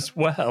year as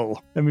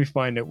well. Let me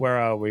find it. Where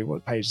are we?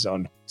 What page is it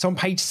on? It's on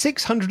page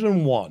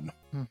 601.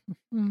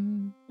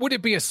 Would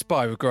it be a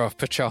spirograph,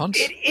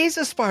 perchance? It is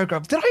a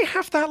spirograph. Did I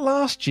have that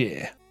last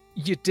year?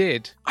 You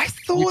did. I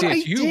thought I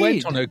did. You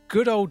went on a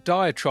good old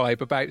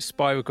diatribe about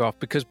spirograph,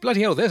 because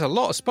bloody hell, there's a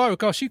lot of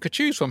spirographs you could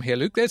choose from here,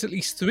 Luke. There's at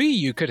least 3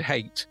 you could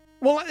hate.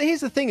 Well, here's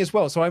the thing as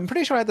well. So I'm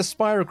pretty sure I had the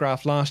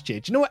spirograph last year.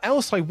 Do you know what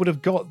else I would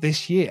have got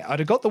this year? I'd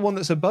have got the one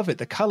that's above it,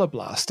 the Color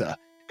Blaster.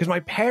 Because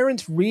my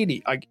parents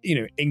really,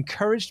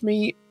 encouraged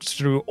me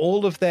through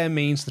all of their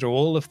means, through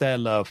all of their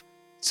love,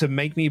 to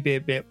make me be a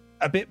bit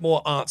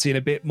more artsy and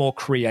a bit more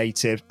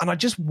creative. And I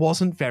just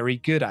wasn't very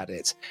good at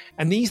it.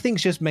 And these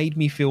things just made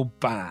me feel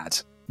bad.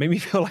 Made me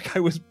feel like I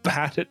was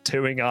bad at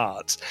doing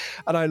art.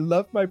 And I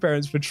love my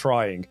parents for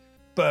trying.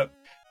 But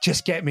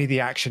just get me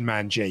the Action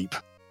Man Jeep.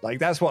 Like,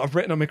 that's what I've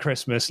written on my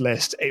Christmas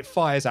list. It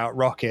fires out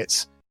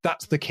rockets.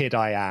 That's the kid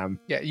I am.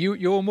 Yeah,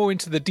 you're more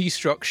into the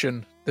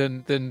destruction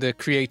than the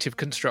creative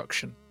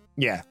construction.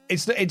 Yeah,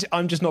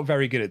 I'm just not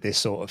very good at this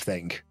sort of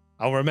thing.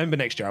 I'll remember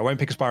next year. I won't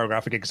pick a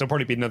spirograph again, because there'll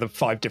probably be another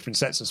 5 different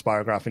sets of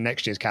spirograph in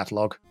next year's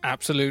catalogue.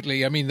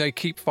 Absolutely. I mean, they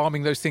keep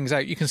farming those things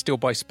out. You can still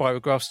buy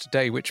spirographs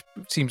today, which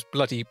seems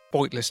bloody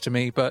pointless to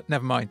me, but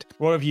never mind.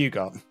 What have you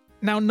got?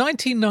 Now,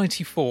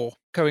 1994,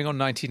 going on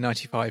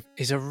 1995,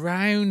 is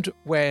around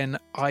when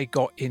I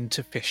got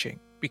into fishing,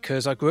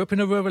 because I grew up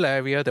in a rural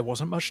area, there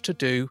wasn't much to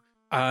do,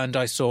 and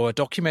I saw a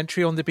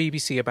documentary on the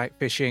BBC about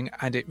fishing,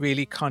 and it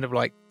really kind of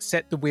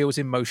set the wheels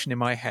in motion in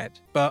my head.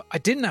 But I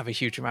didn't have a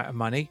huge amount of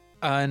money,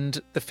 and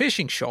the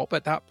fishing shop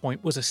at that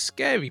point was a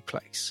scary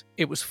place.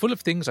 It was full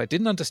of things I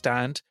didn't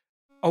understand,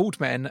 old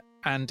men,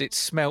 and it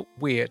smelt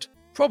weird,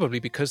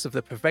 probably because of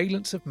the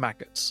prevalence of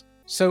maggots.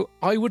 So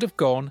I would have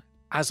gone,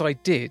 as I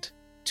did,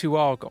 to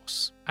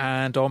Argos.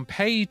 And on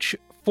page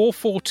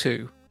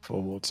 442...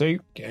 442,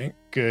 okay,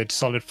 good,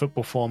 solid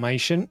football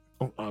formation.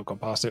 Oh, I've gone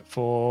past it.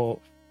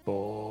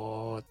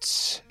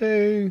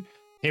 442.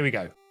 Here we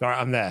go. All right,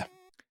 I'm there.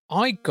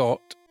 I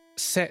got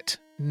set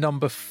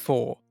number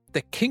 4,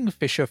 the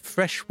Kingfisher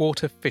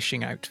freshwater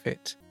fishing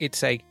outfit.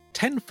 It's a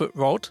 10-foot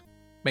rod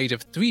made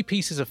of 3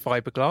 pieces of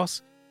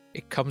fiberglass.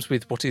 It comes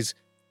with what is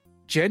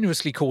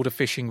generously called a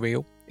fishing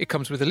reel. It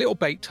comes with a little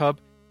bait tub,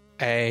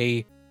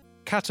 a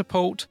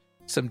catapult,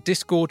 some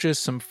disgorgers,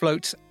 some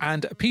floats,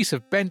 and a piece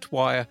of bent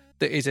wire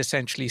that is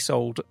essentially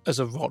sold as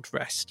a rod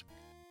rest.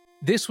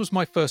 This was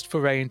my first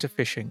foray into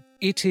fishing.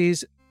 It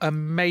is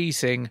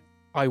amazing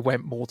I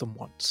went more than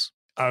once.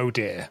 Oh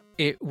dear.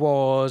 It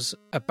was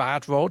a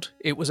bad rod.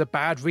 It was a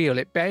bad reel.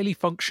 It barely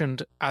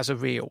functioned as a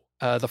reel.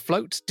 The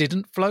floats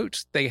didn't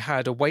float. They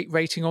had a weight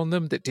rating on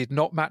them that did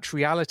not match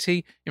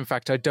reality. In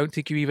fact, I don't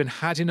think you even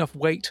had enough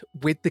weight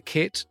with the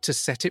kit to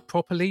set it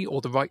properly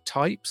or the right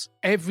types.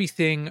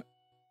 Everything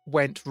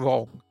went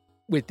wrong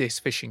with this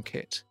fishing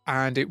kit.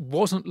 And it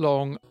wasn't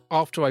long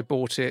after I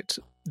bought it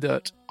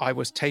that I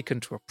was taken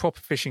to a proper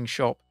fishing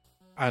shop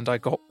and I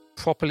got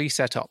properly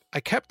set up.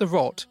 I kept the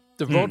rod.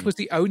 The rod was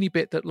the only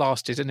bit that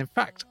lasted. And in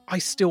fact, I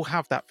still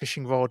have that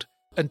fishing rod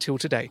until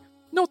today.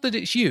 Not that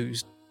it's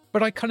used,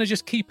 but I kind of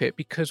just keep it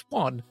because,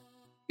 one,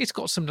 it's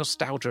got some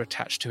nostalgia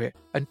attached to it,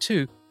 and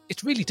two,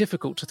 it's really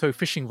difficult to throw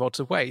fishing rods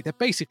away. They're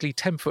basically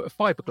 10 foot of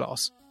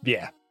fiberglass.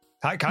 Yeah.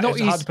 It's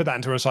hard to put that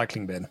into a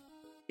recycling bin.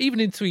 Even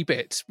in 3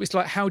 bits, it's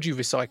like, how do you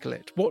recycle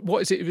it?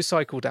 What is it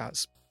recycled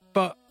as?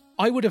 But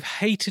I would have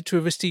hated to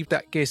have received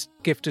that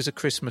gift as a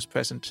Christmas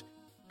present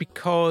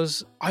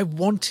because I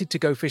wanted to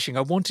go fishing.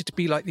 I wanted to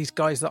be like these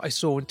guys that I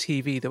saw on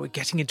TV that were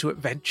getting into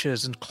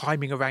adventures and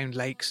climbing around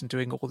lakes and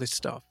doing all this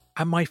stuff.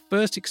 And my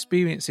first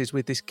experiences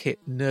with this kit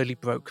nearly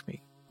broke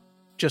me.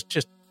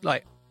 Just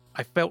like,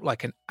 I felt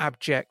like an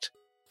abject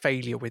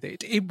failure with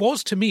it. It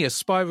was to me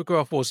as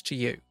Spirograph was to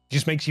you. It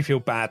just makes you feel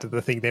bad at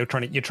the thing you're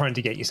trying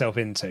to get yourself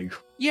into.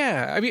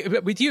 Yeah, I mean,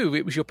 with you,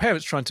 it was your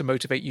parents trying to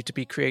motivate you to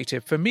be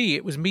creative. For me,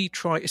 it was me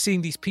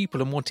seeing these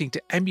people and wanting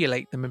to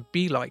emulate them and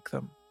be like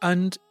them.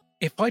 And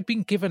if I'd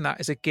been given that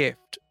as a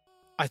gift,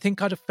 I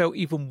think I'd have felt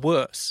even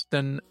worse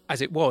than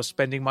as it was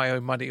spending my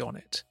own money on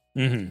it.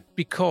 Mm-hmm.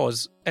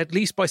 Because at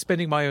least by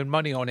spending my own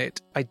money on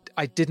it,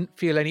 I didn't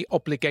feel any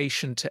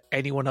obligation to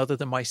anyone other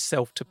than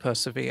myself to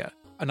persevere.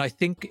 And I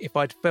think if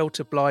I'd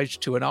felt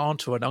obliged to an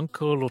aunt or an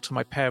uncle or to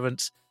my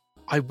parents,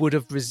 I would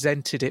have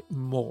resented it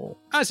more.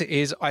 As it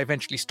is, I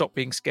eventually stopped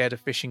being scared of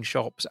fishing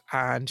shops.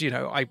 And,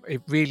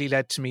 it really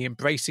led to me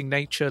embracing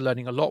nature,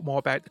 learning a lot more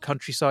about the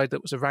countryside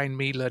that was around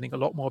me, learning a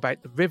lot more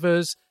about the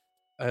rivers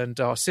and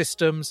our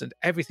systems and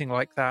everything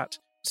like that.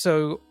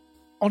 So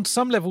on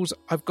some levels,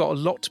 I've got a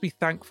lot to be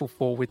thankful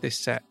for with this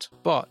set,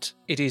 but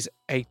it is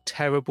a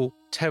terrible,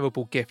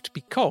 terrible gift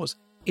because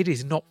it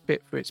is not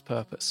fit for its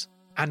purpose.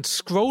 And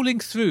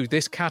scrolling through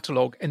this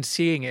catalogue and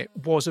seeing it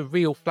was a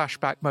real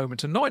flashback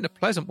moment, and not in a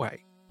pleasant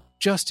way,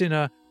 just in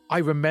I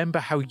remember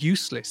how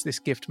useless this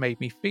gift made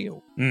me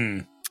feel.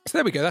 So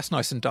there we go, that's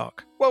nice and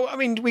dark. Well, I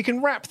mean, we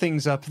can wrap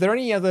things up. Are there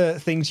any other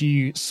things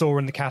you saw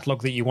in the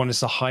catalogue that you want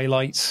us to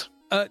highlight?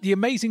 The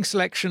amazing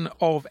selection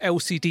of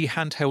LCD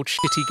handheld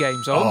shitty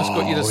games. I almost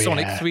got you the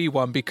Sonic 3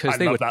 one because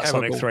they were terrible. I love that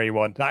Sonic 3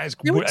 one. That is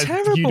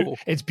terrible.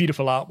 It's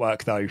beautiful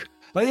artwork, though.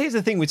 But here's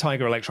the thing with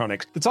Tiger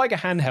Electronics. The Tiger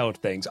handheld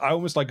things, I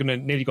almost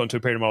nearly got into a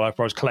period of my life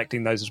where I was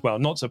collecting those as well.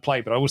 Not to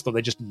play, but I always thought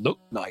they just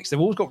looked nice. They've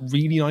always got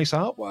really nice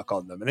artwork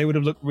on them, and they would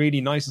have looked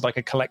really nice as like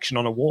a collection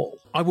on a wall.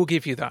 I will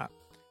give you that.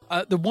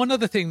 The one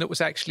other thing that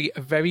was actually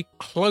very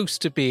close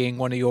to being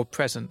one of your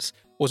presents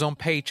was on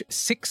page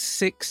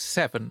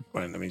 667.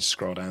 Well, let me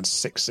scroll down to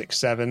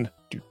 667.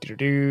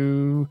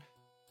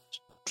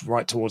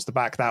 Right towards the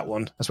back, that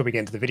one. That's where we get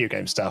into the video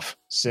game stuff.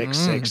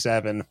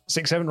 667.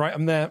 67, right?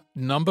 I'm there.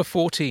 Number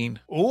 14.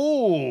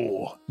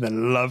 Oh, the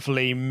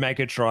lovely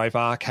Mega Drive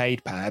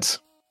arcade pad.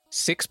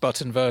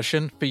 6-button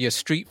version for your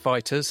Street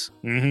Fighters.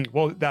 Mm-hmm.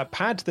 Well, that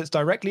pad that's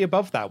directly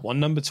above that one,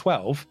 number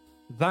 12,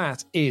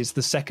 that is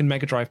the second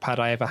Mega Drive pad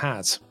I ever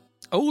had.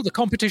 Oh, the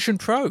Competition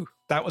Pro.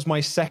 That was my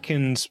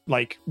second,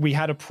 we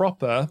had a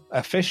proper,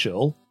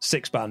 official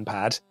 6-button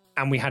pad,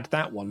 and we had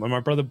that one. When my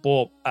brother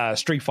bought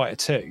Street Fighter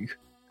 2,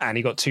 and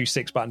he got 2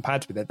 6-button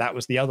pads with it, that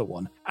was the other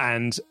one.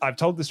 And I've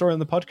told the story on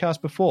the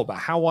podcast before about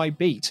how I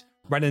beat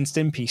Ren and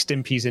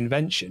Stimpy's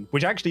Invention,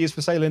 which actually is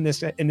for sale in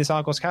this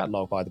Argos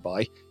catalogue, by the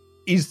by,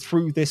 is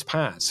through this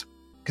pad.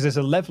 Because there's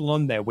a level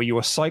on there where you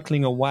are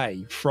cycling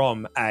away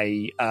from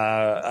a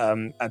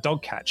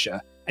dog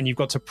catcher, and you've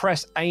got to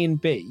press A and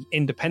B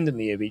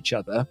independently of each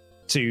other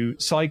to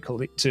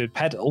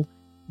pedal,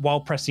 while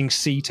pressing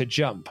C to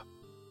jump.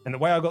 And the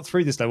way I got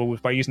through this level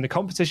was by using the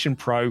Competition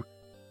Pro,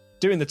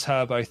 doing the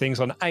turbo things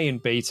on A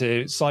and B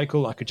to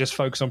cycle. I could just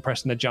focus on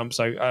pressing the jump,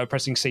 so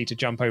pressing C to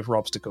jump over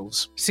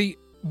obstacles. See,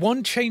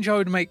 one change I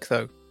would make,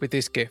 though, with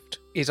this gift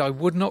is I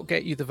would not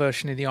get you the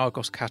version in the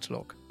Argos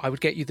catalogue. I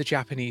would get you the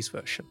Japanese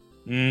version.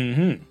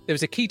 Mm-hmm. There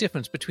was a key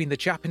difference between the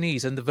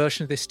Japanese and the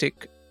version of this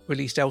stick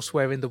released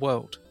elsewhere in the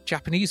world.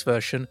 Japanese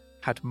version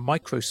had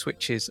micro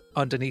switches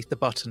underneath the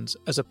buttons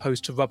as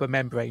opposed to rubber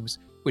membranes,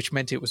 which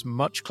meant it was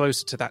much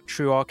closer to that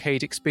true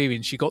arcade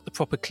experience. You got the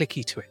proper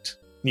clicky to it.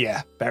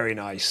 Yeah, very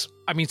nice.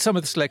 I mean, some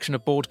of the selection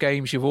of board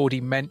games you've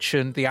already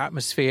mentioned, the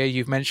atmosphere,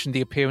 you've mentioned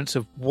the appearance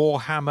of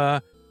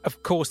Warhammer.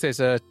 Of course, there's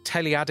a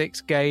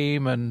Teleaddicts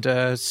game and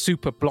a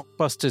Super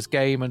Blockbusters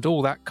game and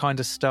all that kind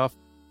of stuff.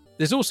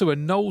 There's also a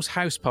Noel's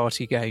House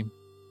Party game.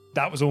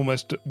 That was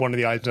almost one of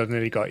the items I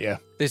nearly got, yeah.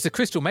 There's the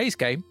Crystal Maze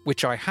game,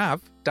 which I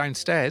have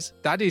downstairs.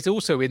 That is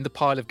also in the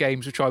pile of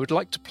games which I would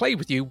like to play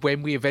with you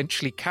when we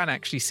eventually can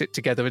actually sit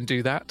together and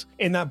do that.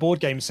 In that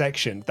board game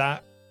section,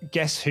 that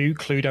Guess Who,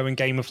 Cluedo and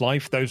Game of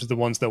Life, those are the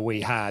ones that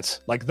we had.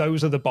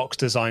 Those are the box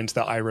designs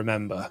that I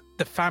remember.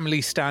 The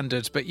family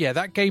standards, but yeah,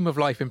 that Game of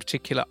Life in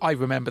particular, I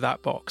remember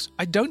that box.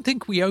 I don't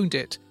think we owned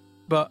it,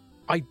 but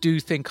I do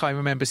think I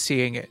remember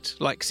seeing it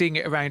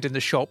around in the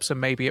shops and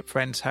maybe at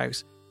friend's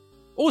house.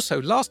 Also,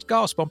 Last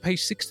Gasp on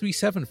page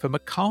 637 for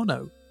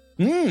Meccano.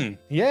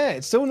 Yeah,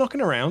 it's still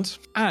knocking around.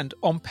 And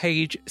on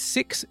page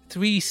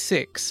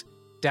 636,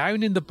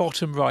 down in the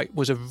bottom right,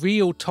 was a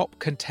real top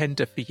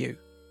contender for you.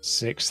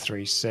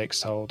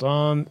 636, hold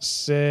on.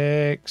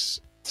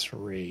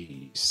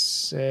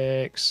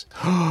 636.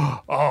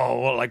 Oh,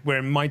 well, like we're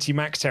in Mighty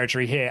Max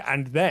territory here.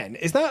 And then,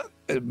 is that,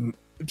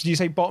 did you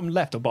say bottom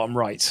left or bottom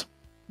right?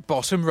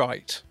 Bottom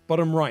right.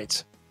 Bottom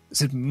right.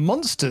 Is it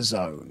Monster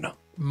Zone?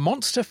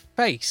 Monster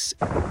Face.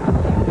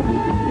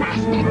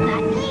 Master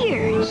got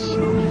ears.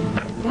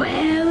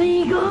 Where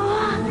we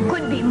go?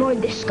 Could be more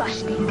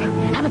disgusting.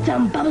 How about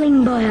some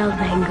bubbling boiled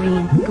and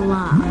green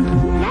glove?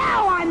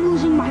 Now I'm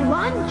losing my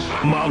lunch.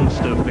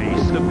 Monster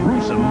Face, the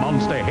gruesome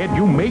monster head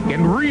you make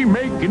and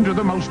remake into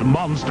the most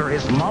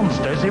monstrous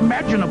monsters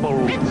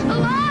imaginable. It's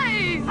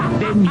alive!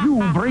 Then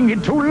you bring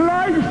it to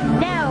life.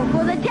 Now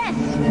for the test.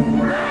 It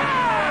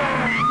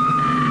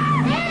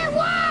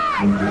worked!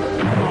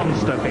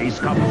 Monster Face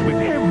comes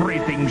with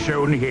everything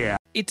shown here.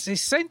 It's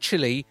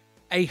essentially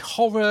a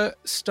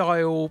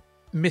horror-style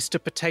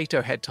Mr.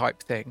 Potato Head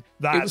type thing.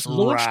 That's it was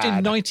launched rad.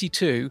 in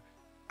 92,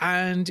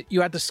 and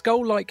you had the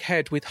skull-like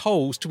head with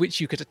holes to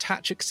which you could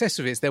attach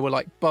accessories. There were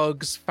like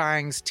bugs,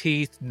 fangs,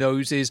 teeth,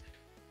 noses,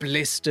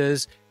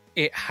 blisters.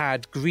 It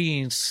had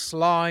green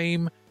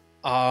slime.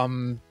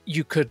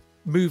 You could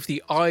move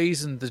the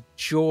eyes and the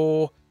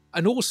jaw,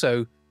 and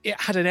also it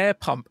had an air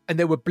pump, and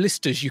there were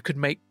blisters you could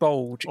make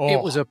bulge. Oh.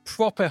 It was a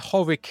proper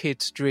horror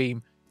kid's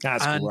dream.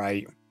 That's And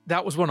great.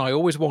 That was one I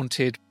always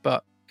wanted,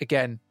 but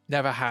again,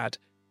 never had.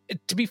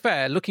 To be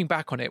fair, looking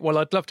back on it, well,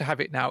 I'd love to have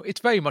it now.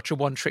 It's very much a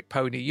one-trick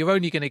pony. You're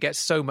only going to get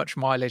so much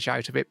mileage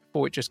out of it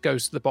before it just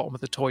goes to the bottom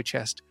of the toy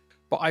chest.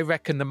 But I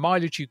reckon the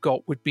mileage you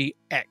got would be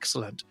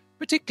excellent,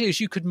 particularly as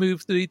you could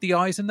move the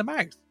eyes and the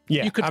mouth.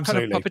 Yeah, you could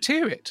absolutely. kind of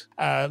puppeteer it.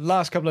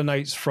 Last couple of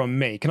notes from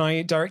me. Can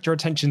I direct your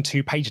attention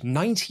to page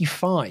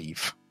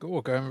 95?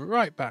 We're going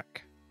right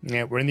back.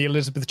 Yeah, we're in the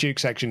Elizabeth Duke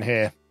section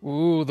here.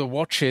 Ooh, the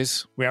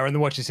watches. We are in the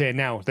watches here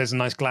now. There's a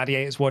nice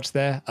Gladiators watch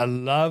there. A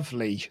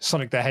lovely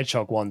Sonic the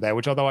Hedgehog one there,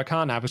 which although I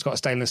can't have, it's got a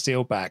stainless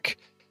steel back.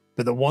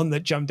 But the one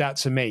that jumped out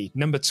to me,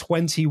 number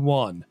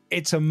 21,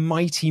 it's a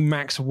Mighty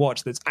Max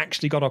watch that's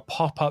actually got a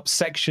pop-up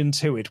section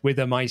to it with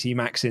a Mighty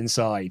Max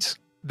inside.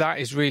 That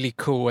is really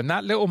cool. And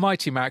that little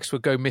Mighty Max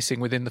would go missing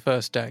within the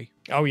first day.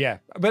 Oh, yeah.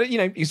 But, you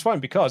know, it's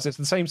fine because it's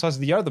the same size as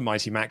the other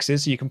Mighty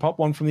Maxes, so you can pop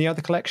one from the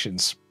other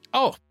collections.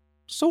 Oh,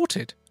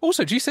 sorted.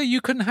 Also, do you say you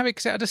couldn't have it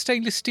because it had a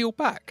stainless steel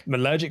back? I'm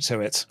allergic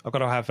to it. I've got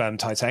to have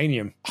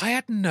titanium. I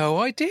had no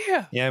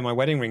idea. Yeah, my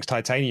wedding ring's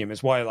titanium.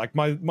 Is why, like,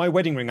 my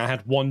wedding ring, I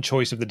had one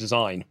choice of the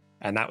design,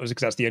 and that was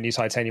because that's the only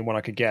titanium one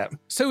I could get.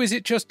 So is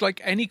it just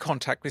like any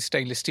contact with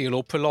stainless steel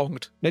or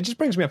prolonged? It just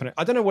brings me up on it.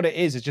 I don't know what it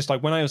is. It's just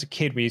like when I was a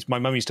kid, my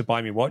mum used to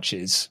buy me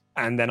watches,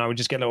 and then I would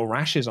just get little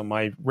rashes on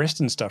my wrist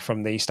and stuff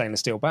from the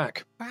stainless steel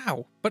back.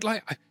 Wow. But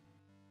like...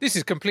 This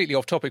is completely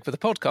off topic for the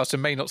podcast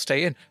and may not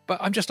stay in, but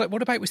I'm just like,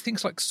 what about with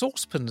things like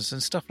saucepans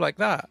and stuff like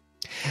that?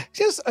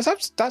 Yes,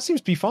 that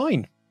seems to be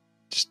fine.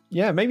 Just,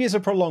 yeah, maybe it's a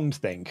prolonged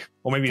thing.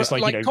 Or maybe it's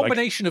like, you know...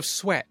 combination of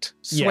sweat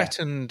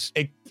and...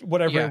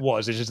 whatever it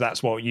was, it's just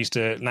that's what used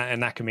to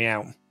knacker me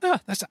out.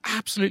 Ah, that's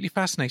absolutely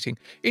fascinating.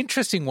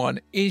 Interesting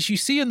one is you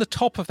see in the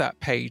top of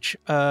that page,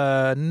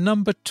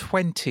 number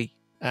 20.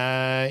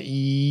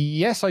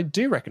 Yes, I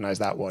do recognise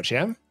that watch,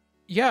 yeah?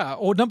 Yeah,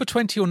 or number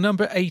 20 or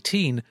number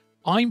 18.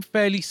 I'm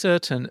fairly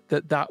certain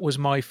that was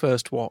my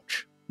first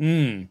watch.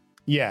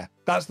 Yeah,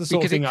 that's the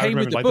sort of thing I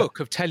remember. Because it came with the book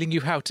of telling you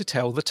how to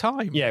tell the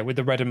time. Yeah, with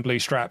the red and blue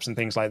straps and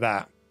things like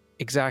that.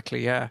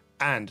 Exactly, yeah.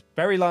 And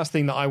very last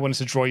thing that I wanted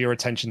to draw your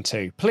attention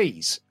to,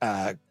 please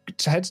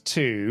head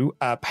to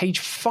page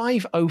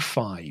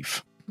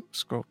 505.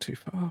 Scroll too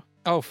far.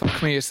 Oh,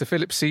 fuck me, it's the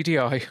Philips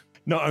CDI.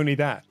 Not only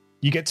that,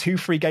 you get 2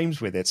 free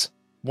games with it,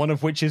 one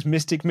of which is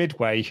Mystic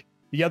Midway,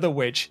 the other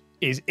which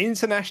is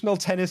International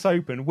Tennis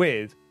Open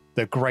with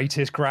the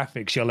greatest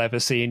graphics you'll ever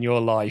see in your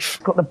life.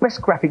 Got the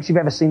best graphics you've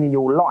ever seen in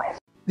your life.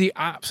 The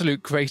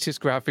absolute greatest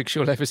graphics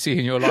you'll ever see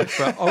in your life.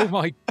 But oh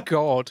my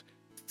God,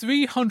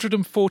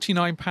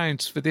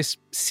 £349 for this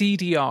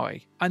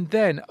CDI, and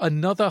then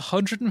another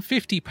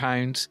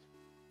 £150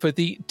 for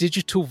the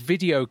digital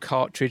video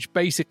cartridge,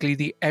 basically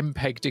the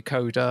MPEG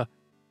decoder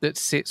that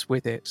sits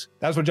with it.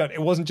 That's what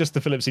it wasn't just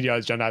the Philips CDI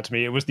that jumped out to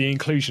me, it was the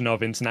inclusion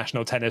of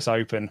International Tennis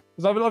Open.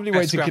 It's a lovely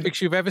way best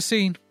graphics you've ever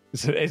seen.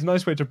 It's a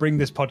nice way to bring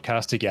this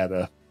podcast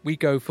together. We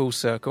go full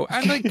circle.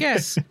 And I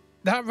guess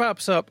that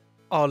wraps up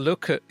our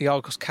look at the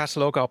Argos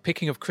catalogue, our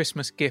picking of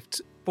Christmas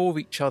gifts for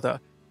each other,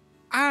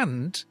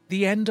 and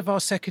the end of our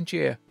second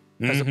year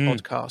as a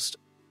podcast.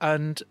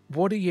 And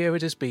what a year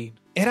it has been.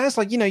 It has,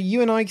 like, you know,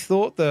 you and I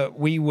thought that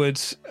we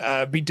would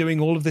be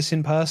doing all of this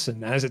in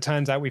person. And as it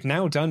turns out, we've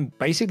now done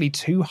basically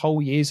 2 whole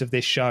years of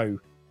this show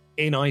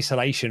in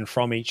isolation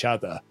from each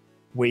other.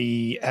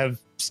 We have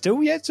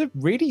still yet to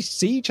really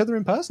see each other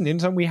in person. The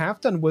only time we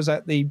have done was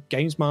at the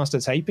Games Master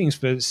tapings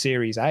for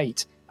Series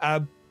 8.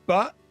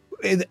 But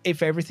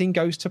if everything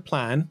goes to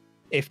plan,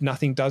 if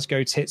nothing does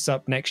go tits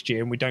up next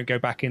year and we don't go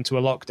back into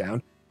a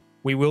lockdown,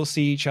 we will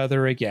see each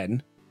other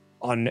again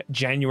on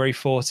January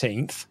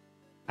 14th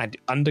and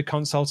under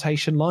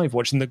consultation live,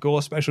 watching the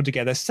Gore special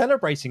together,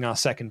 celebrating our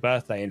second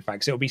birthday, in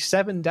fact. So it'll be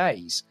 7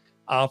 days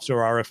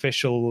after our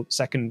official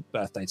second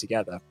birthday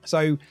together.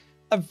 So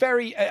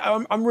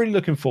I'm really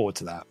looking forward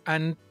to that.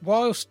 And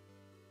whilst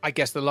I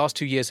guess the last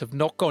 2 years have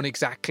not gone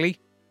exactly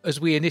as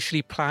we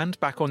initially planned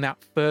back on that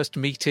first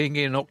meeting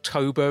in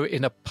October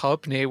in a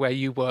pub near where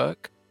you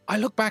work, I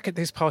look back at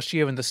this past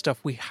year and the stuff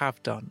we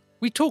have done.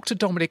 We talked to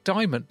Dominic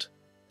Diamond.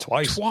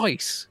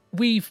 Twice.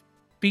 We've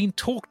been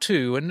talked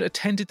to and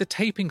attended the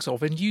tapings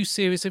of a new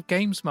series of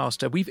Games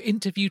Master. We've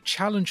interviewed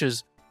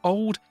challengers,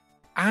 old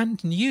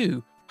and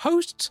new,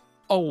 hosts,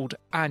 old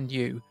and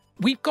new.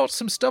 We've got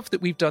some stuff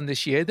that we've done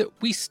this year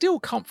that we still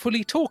can't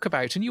fully talk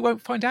about and you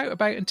won't find out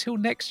about until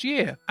next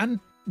year. And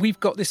we've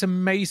got this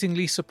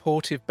amazingly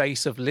supportive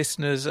base of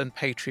listeners and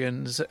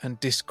Patreons and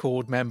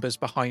Discord members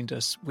behind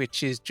us,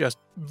 which is just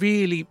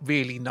really,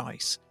 really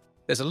nice.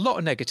 There's a lot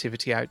of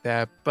negativity out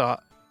there,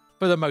 but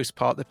for the most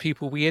part, the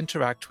people we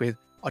interact with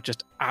are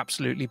just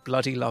absolutely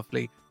bloody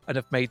lovely and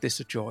have made this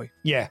a joy.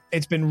 Yeah,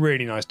 it's been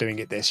really nice doing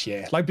it this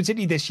year. Like,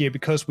 particularly this year,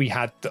 because we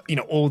had,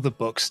 all the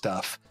book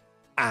stuff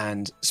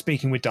and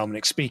speaking with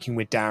Dominic, speaking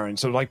with Darren.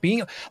 So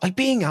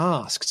being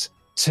asked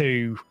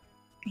to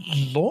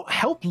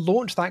help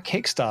launch that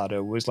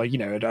Kickstarter was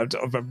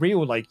a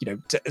real,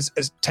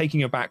 as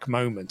taking a back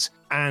moment.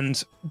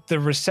 And the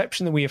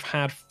reception that we have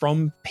had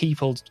from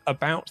people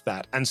about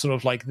that and sort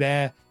of like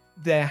their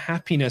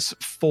happiness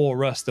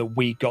for us that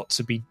we got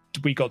to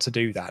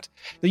do that.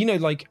 The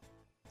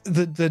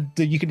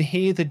you can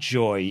hear the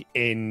joy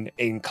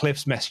in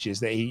Cliff's messages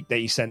that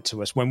he sent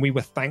to us when we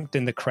were thanked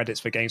in the credits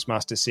for Games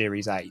Master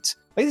Series 8.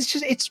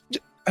 It's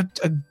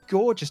a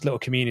gorgeous little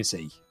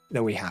community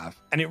that we have,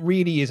 and it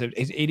really is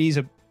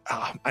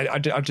I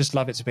just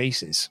love it to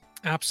pieces.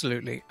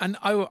 Absolutely. And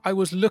I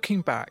was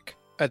looking back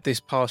at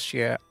this past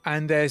year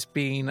and there's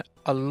been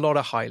a lot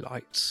of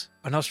highlights,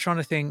 and I was trying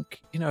to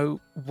think,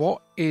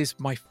 what is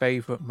my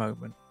favorite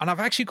moment? And I've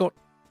actually got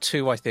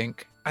two, I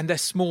think, and they're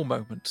small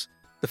moments.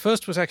 The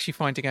first was actually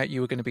finding out you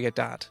were going to be a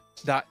dad.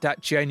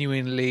 That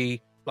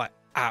genuinely,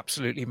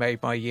 absolutely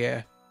made my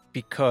year,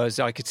 because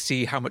I could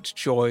see how much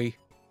joy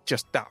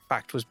just that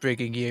fact was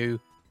bringing you,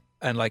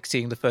 and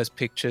seeing the first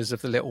pictures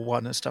of the little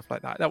one and stuff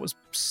like that. That was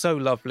so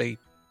lovely.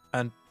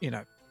 And,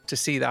 to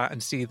see that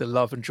and see the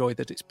love and joy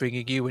that it's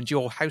bringing you and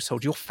your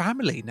household, your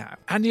family now.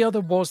 And the other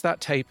was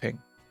that taping,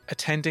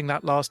 attending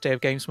that last day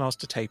of Games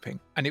Master taping.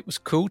 And it was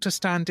cool to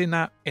stand in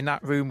that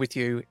room with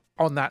you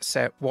on that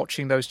set,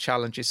 watching those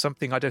challenges,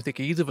 something I don't think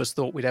either of us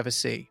thought we'd ever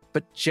see.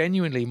 But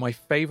genuinely, my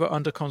favourite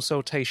under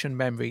consultation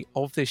memory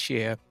of this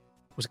year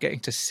was getting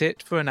to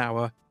sit for an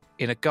hour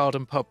in a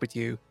garden pub with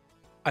you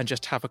and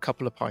just have a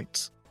couple of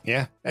pints.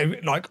 Yeah,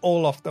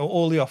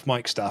 all the off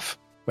mic stuff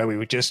where we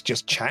were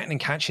just chatting and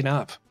catching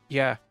up.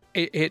 Yeah,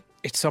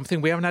 it's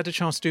something we haven't had a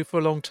chance to do for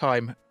a long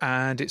time,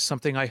 and it's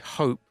something I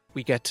hope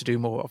we get to do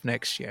more of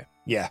next year.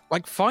 Yeah.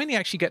 Finally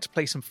actually get to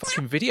play some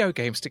fucking video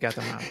games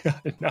together,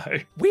 man. No.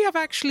 We have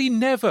actually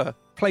never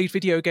played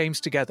video games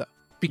together,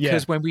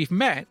 because when we've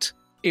met,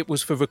 it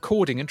was for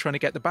recording and trying to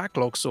get the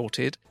backlog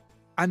sorted,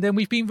 and then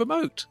we've been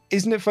remote.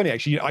 Isn't it funny,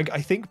 actually?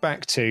 I think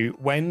back to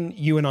when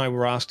you and I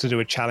were asked to do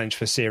a challenge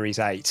for Series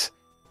 8,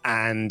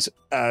 and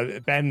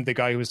Ben, the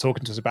guy who was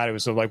talking to us about it,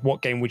 was sort of like,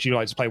 what game would you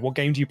like to play? What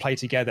game do you play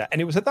together?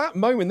 And it was at that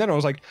moment then I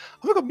was like,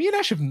 oh my God, me and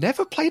Ash have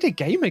never played a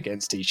game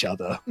against each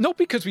other. Not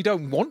because we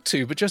don't want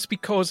to, but just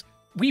because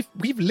we've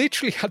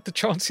literally had the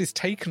chances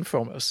taken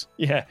from us.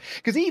 Yeah,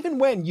 because even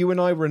when you and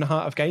I were in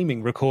Heart of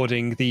Gaming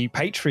recording the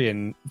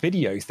Patreon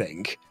video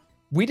thing,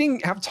 we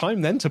didn't have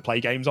time then to play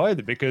games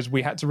either, because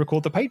we had to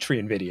record the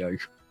Patreon video.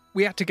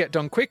 We had to get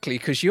done quickly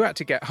because you had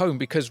to get home,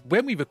 because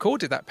when we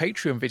recorded that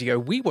Patreon video,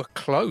 we were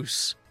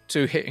close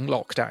to hitting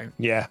lockdown.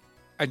 Yeah.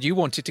 And you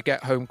wanted to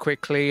get home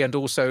quickly, and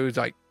also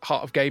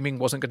Heart of Gaming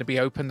wasn't going to be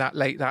open that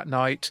late that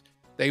night.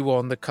 They were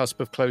on the cusp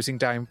of closing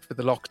down for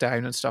the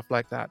lockdown and stuff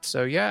like that.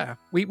 So yeah,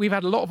 we've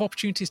had a lot of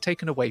opportunities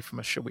taken away from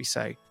us, shall we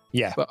say.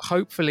 Yeah. But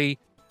hopefully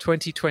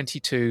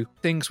 2022,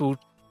 things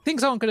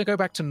aren't going to go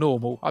back to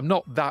normal. I'm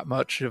not that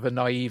much of a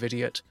naive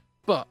idiot,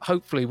 but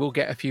hopefully we'll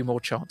get a few more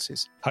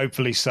chances.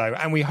 Hopefully so.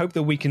 And we hope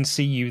that we can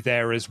see you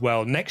there as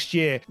well. Next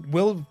year,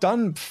 we'll have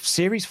done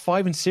Series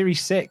 5 and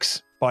Series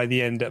 6 by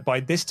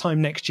this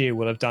time next year.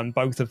 We'll have done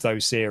both of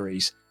those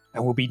series,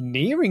 and we'll be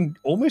nearing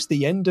almost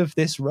the end of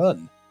this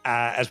run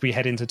as we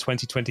head into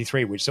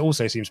 2023, which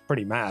also seems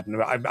pretty mad. And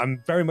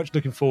I'm very much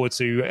looking forward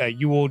to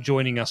you all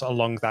joining us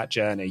along that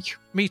journey.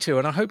 Me too.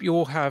 And I hope you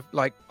all have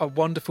a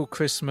wonderful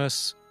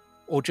Christmas,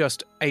 or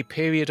just a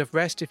period of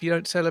rest. If you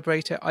don't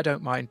celebrate it, I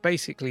don't mind.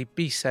 Basically,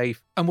 be safe.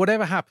 And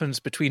whatever happens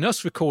between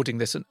us recording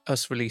this and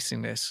us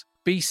releasing this,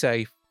 be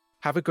safe.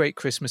 Have a great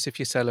Christmas if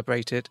you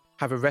celebrate it.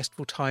 Have a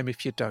restful time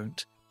if you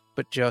don't.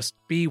 But just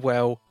be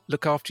well,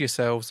 look after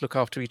yourselves, look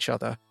after each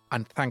other,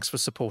 and thanks for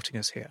supporting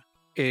us here.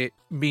 it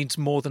means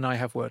more than I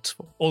have words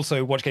for.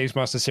 Also, watch Games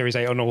Master Series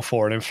 8 on all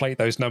 4 and inflate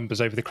those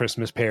numbers over the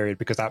Christmas period,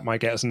 because that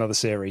might get us another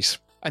series.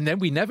 And then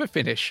we never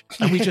finish,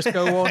 and we just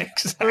go on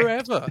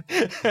forever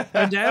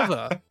and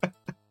ever.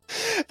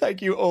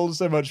 Thank you all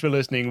so much for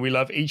listening. We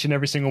love each and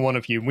every single one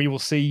of you. We will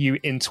see you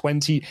in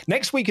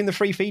next week in the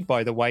free feed,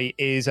 by the way,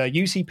 is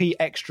UCP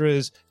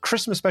Extra's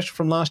Christmas special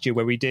from last year,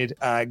 where we did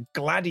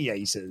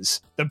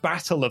Gladiators, the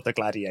Battle of the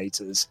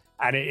Gladiators.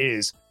 And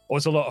it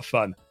was a lot of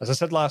fun. As I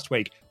said last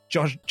week,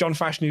 John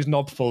Fashnu's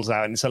knob falls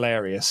out and it's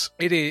hilarious.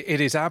 It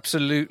is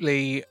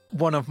absolutely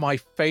one of my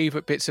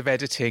favourite bits of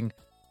editing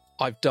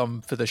I've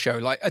done for the show.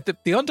 Like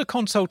the under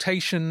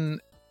consultation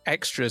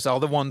extras are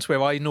the ones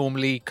where I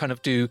normally kind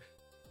of do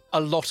a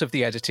lot of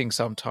the editing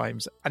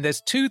sometimes. And there's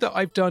 2 that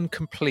I've done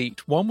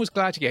complete. One was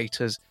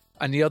Gladiators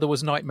and the other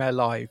was Nightmare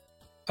Live.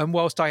 And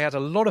whilst I had a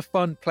lot of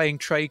fun playing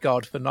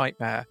Treguard for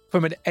Nightmare,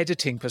 from an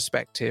editing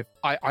perspective,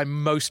 I'm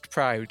most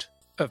proud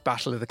of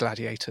Battle of the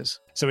Gladiators.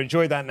 So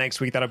enjoy that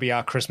next week. That'll be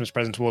our Christmas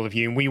present to all of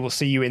you. And we will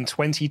see you in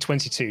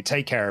 2022.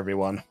 Take care,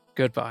 everyone.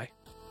 Goodbye.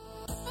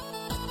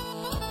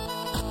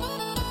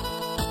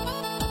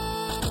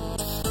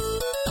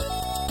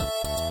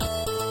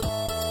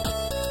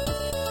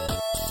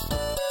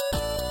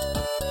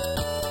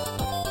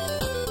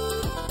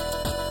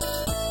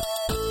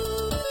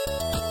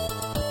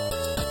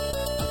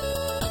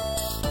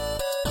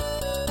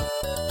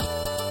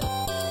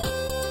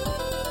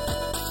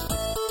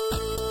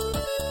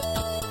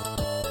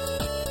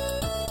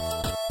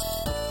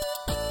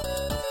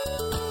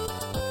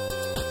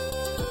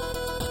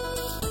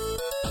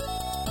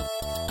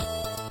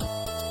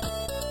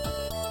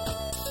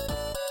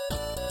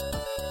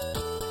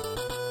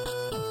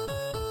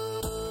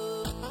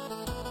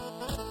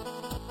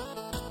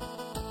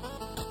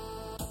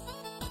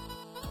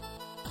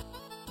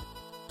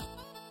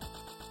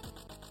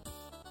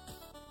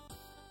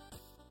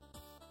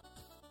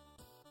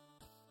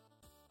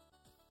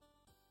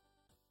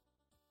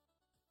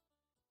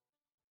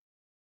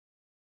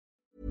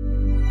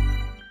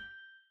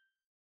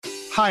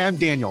 Hi, I'm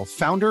Daniel,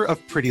 founder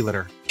of Pretty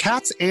Litter.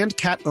 Cats and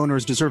cat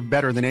owners deserve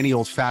better than any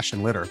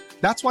old-fashioned litter.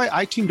 That's why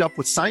I teamed up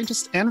with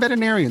scientists and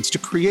veterinarians to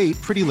create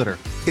Pretty Litter.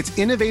 Its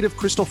innovative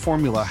crystal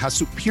formula has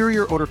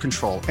superior odor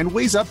control and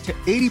weighs up to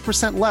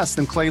 80% less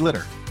than clay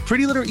litter.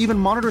 Pretty Litter even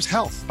monitors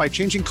health by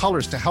changing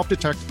colors to help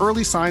detect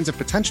early signs of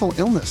potential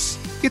illness.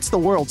 It's the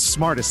world's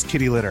smartest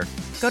kitty litter.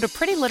 Go to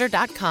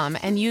prettylitter.com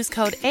and use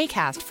code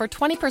ACAST for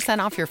 20%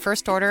 off your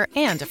first order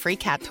and a free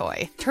cat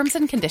toy. Terms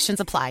and conditions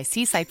apply.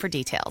 See site for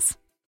details.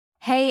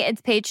 Hey,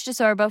 it's Paige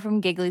DeSorbo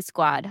from Giggly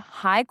Squad.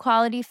 High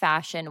quality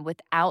fashion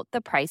without the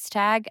price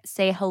tag.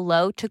 Say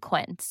hello to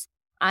Quince.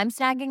 I'm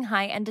snagging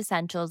high-end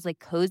essentials like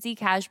cozy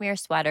cashmere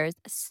sweaters,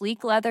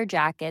 sleek leather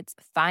jackets,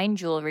 fine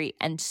jewelry,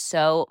 and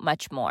so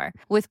much more.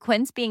 With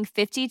Quince being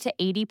 50 to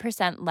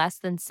 80% less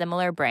than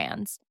similar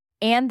brands.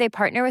 And they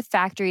partner with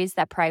factories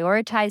that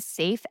prioritize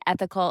safe,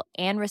 ethical,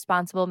 and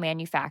responsible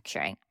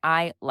manufacturing.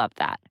 I love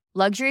that.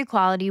 Luxury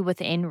quality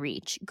within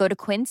reach. Go to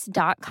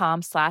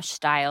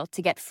quince.com/style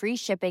to get free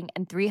shipping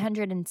and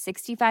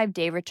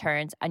 365-day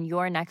returns on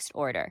your next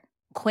order.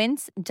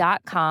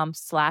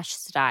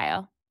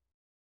 Quince.com/style.